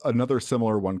or another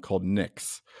similar one called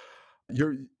Nix.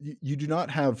 You do not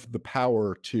have the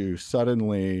power to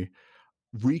suddenly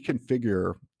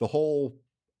reconfigure the whole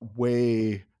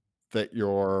way that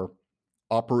your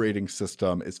operating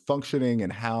system is functioning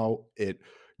and how it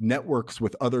networks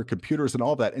with other computers and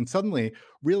all that. And suddenly,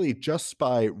 really, just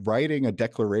by writing a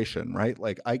declaration, right?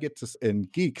 Like I get to in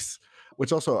Geeks,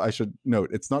 which also I should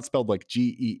note, it's not spelled like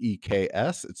Geeks,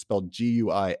 it's spelled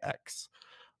Guix.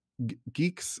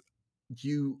 Geeks,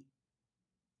 you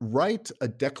write a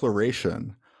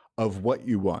declaration of what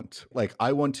you want. Like,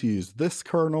 I want to use this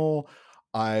kernel.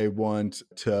 I want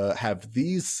to have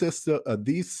these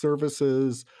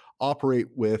services operate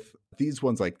with these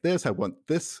ones like this. I want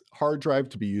this hard drive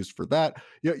to be used for that.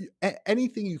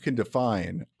 Anything you can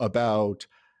define about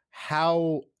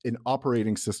how an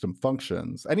operating system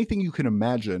functions, anything you can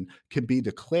imagine can be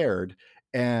declared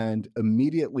and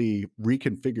immediately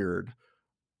reconfigured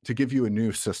to give you a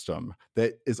new system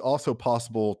that is also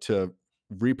possible to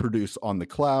reproduce on the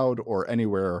cloud or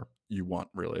anywhere you want,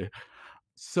 really.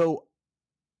 So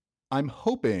I'm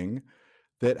hoping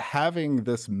that having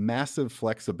this massive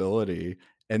flexibility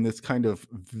and this kind of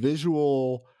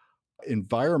visual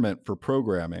environment for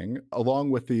programming, along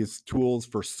with these tools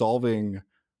for solving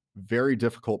very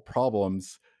difficult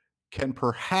problems, can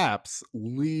perhaps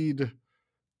lead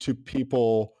to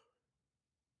people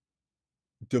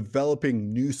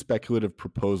developing new speculative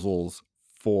proposals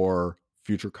for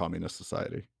future communist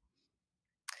society.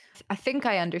 I think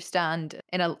I understand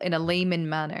in a layman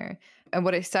manner. And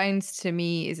what it sounds to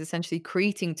me is essentially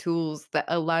creating tools that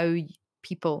allow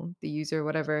people, the user,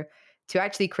 whatever, to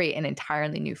actually create an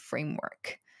entirely new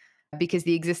framework. Because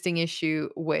the existing issue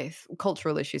with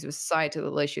cultural issues, with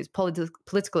societal issues,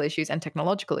 political issues, and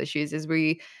technological issues is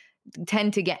we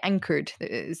tend to get anchored,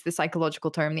 is the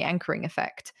psychological term, the anchoring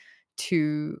effect,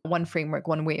 to one framework,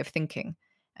 one way of thinking.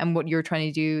 And what you're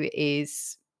trying to do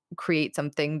is create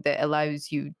something that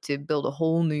allows you to build a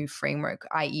whole new framework,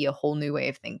 i.e., a whole new way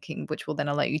of thinking, which will then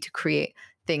allow you to create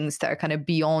things that are kind of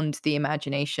beyond the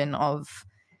imagination of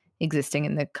existing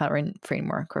in the current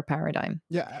framework or paradigm.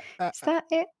 Yeah, Is that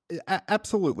it?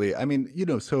 absolutely. I mean,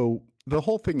 so the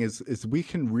whole thing is we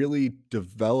can really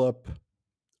develop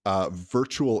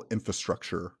virtual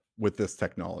infrastructure with this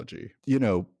technology,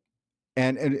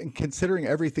 and considering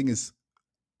everything is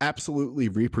absolutely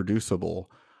reproducible.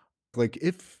 Like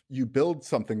if you build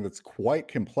something that's quite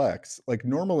complex, like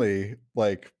normally,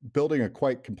 like building a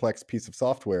quite complex piece of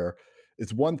software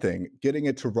is one thing. Getting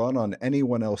it to run on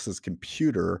anyone else's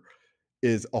computer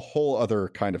is a whole other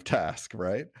kind of task,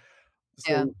 right?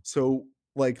 Yeah. So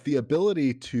like the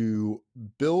ability to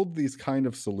build these kind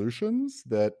of solutions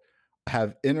that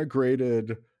have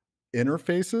integrated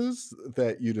interfaces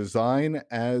that you design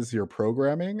as your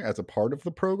programming, as a part of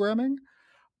the programming,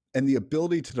 and the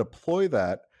ability to deploy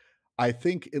that, I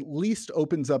think at least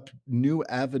opens up new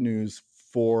avenues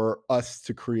for us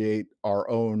to create our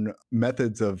own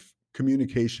methods of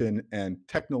communication and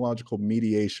technological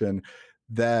mediation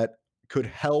that could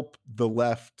help the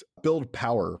left build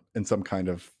power in some kind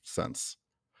of sense.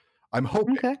 I'm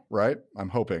hoping, Okay. right? I'm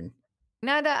hoping.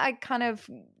 Now that I kind of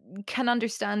can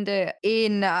understand it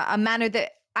in a manner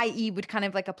that IE would kind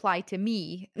of like apply to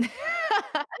me,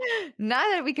 now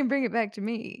that we can bring it back to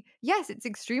me, yes, it's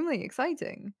extremely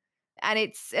exciting. And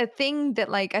it's a thing that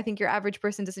like I think your average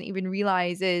person doesn't even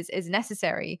realize is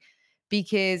necessary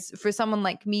because for someone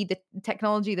like me the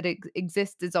technology that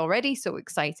exists is already so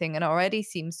exciting and already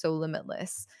seems so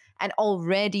limitless and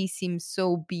already seems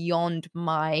so beyond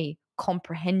my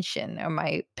comprehension or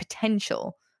my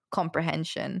potential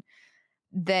comprehension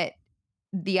that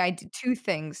the idea two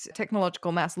things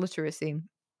technological mass literacy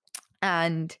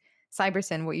and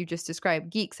cybersyn what you just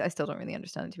described geeks I still don't really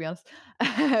understand it to be honest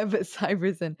but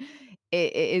cybersyn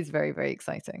it is very very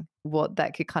exciting what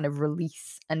that could kind of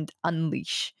release and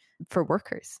unleash for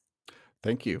workers.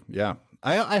 Thank you. Yeah.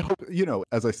 I hope,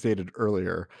 as I stated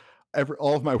earlier,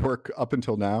 all of my work up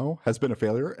until now has been a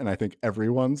failure. And I think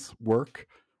everyone's work,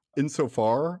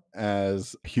 insofar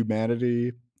as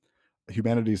humanity's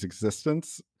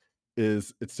existence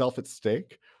is itself at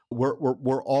stake,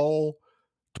 we're all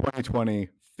 2020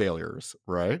 failures,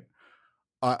 right?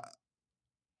 Uh,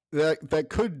 that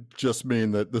could just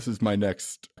mean that this is my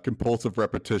next compulsive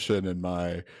repetition in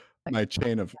my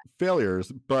chain of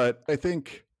failures, but I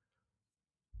think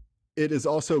it is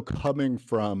also coming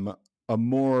from a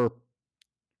more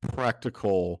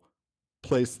practical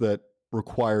place that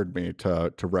required me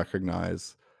to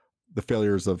recognize the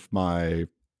failures of my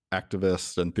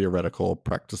activist and theoretical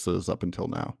practices up until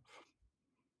now.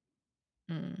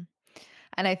 Mm.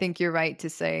 And I think you're right to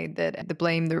say that the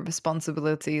blame, the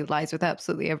responsibility lies with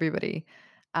absolutely everybody.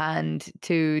 And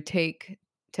to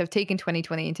have taken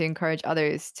 2020 and to encourage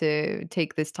others to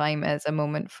take this time as a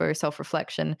moment for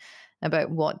self-reflection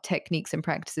about what techniques and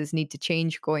practices need to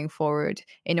change going forward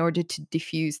in order to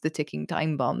diffuse the ticking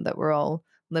time bomb that we're all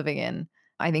living in.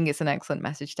 I think it's an excellent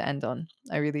message to end on.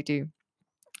 I really do.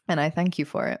 And I thank you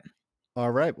for it.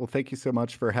 All right. Well, thank you so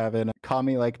much for having a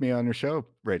commie like me on your show,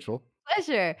 Rachel.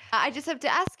 Pleasure. I just have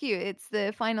to ask you, it's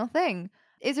the final thing.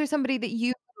 Is there somebody that you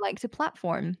would like to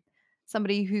platform?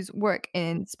 Somebody whose work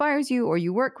inspires you or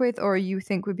you work with or you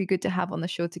think would be good to have on the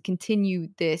show to continue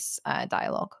this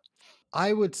dialogue?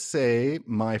 I would say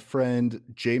my friend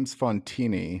James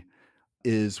Fontini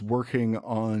is working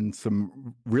on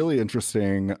some really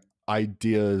interesting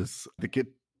ideas that get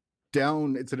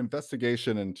down. It's an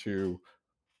investigation into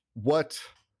what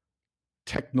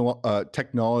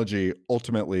technology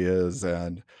ultimately is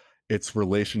and its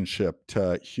relationship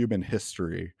to human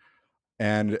history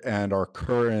and our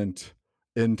current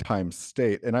in time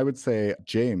state. And I would say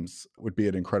James would be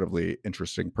an incredibly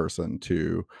interesting person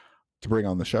to bring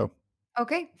on the show.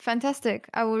 Okay, fantastic.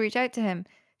 I will reach out to him.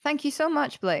 Thank you so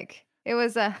much, Blake. It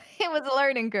was a it was a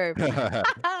learning curve.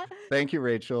 Thank you,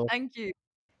 Rachel. Thank you.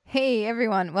 Hey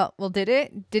everyone. Well, did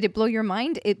it? Did it blow your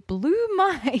mind? It blew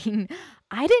mine.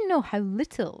 I didn't know how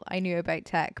little I knew about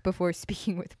tech before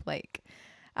speaking with Blake.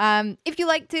 If you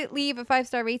liked it, leave a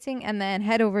 5-star rating and then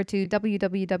head over to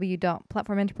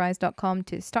www.platformenterprise.com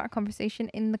to start a conversation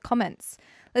in the comments.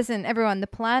 Listen, everyone, the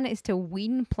plan is to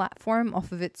wean Platform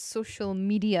off of its social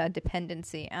media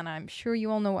dependency, and I'm sure you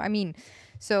all know what I mean.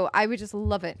 So I would just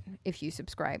love it if you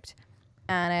subscribed.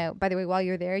 And by the way, while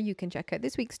you're there, you can check out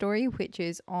this week's story, which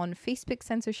is on Facebook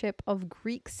censorship of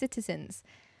Greek citizens.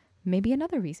 Maybe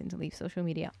another reason to leave social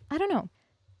media. I don't know.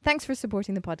 Thanks for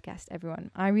supporting the podcast, everyone.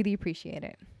 I really appreciate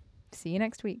it. See you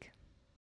next week.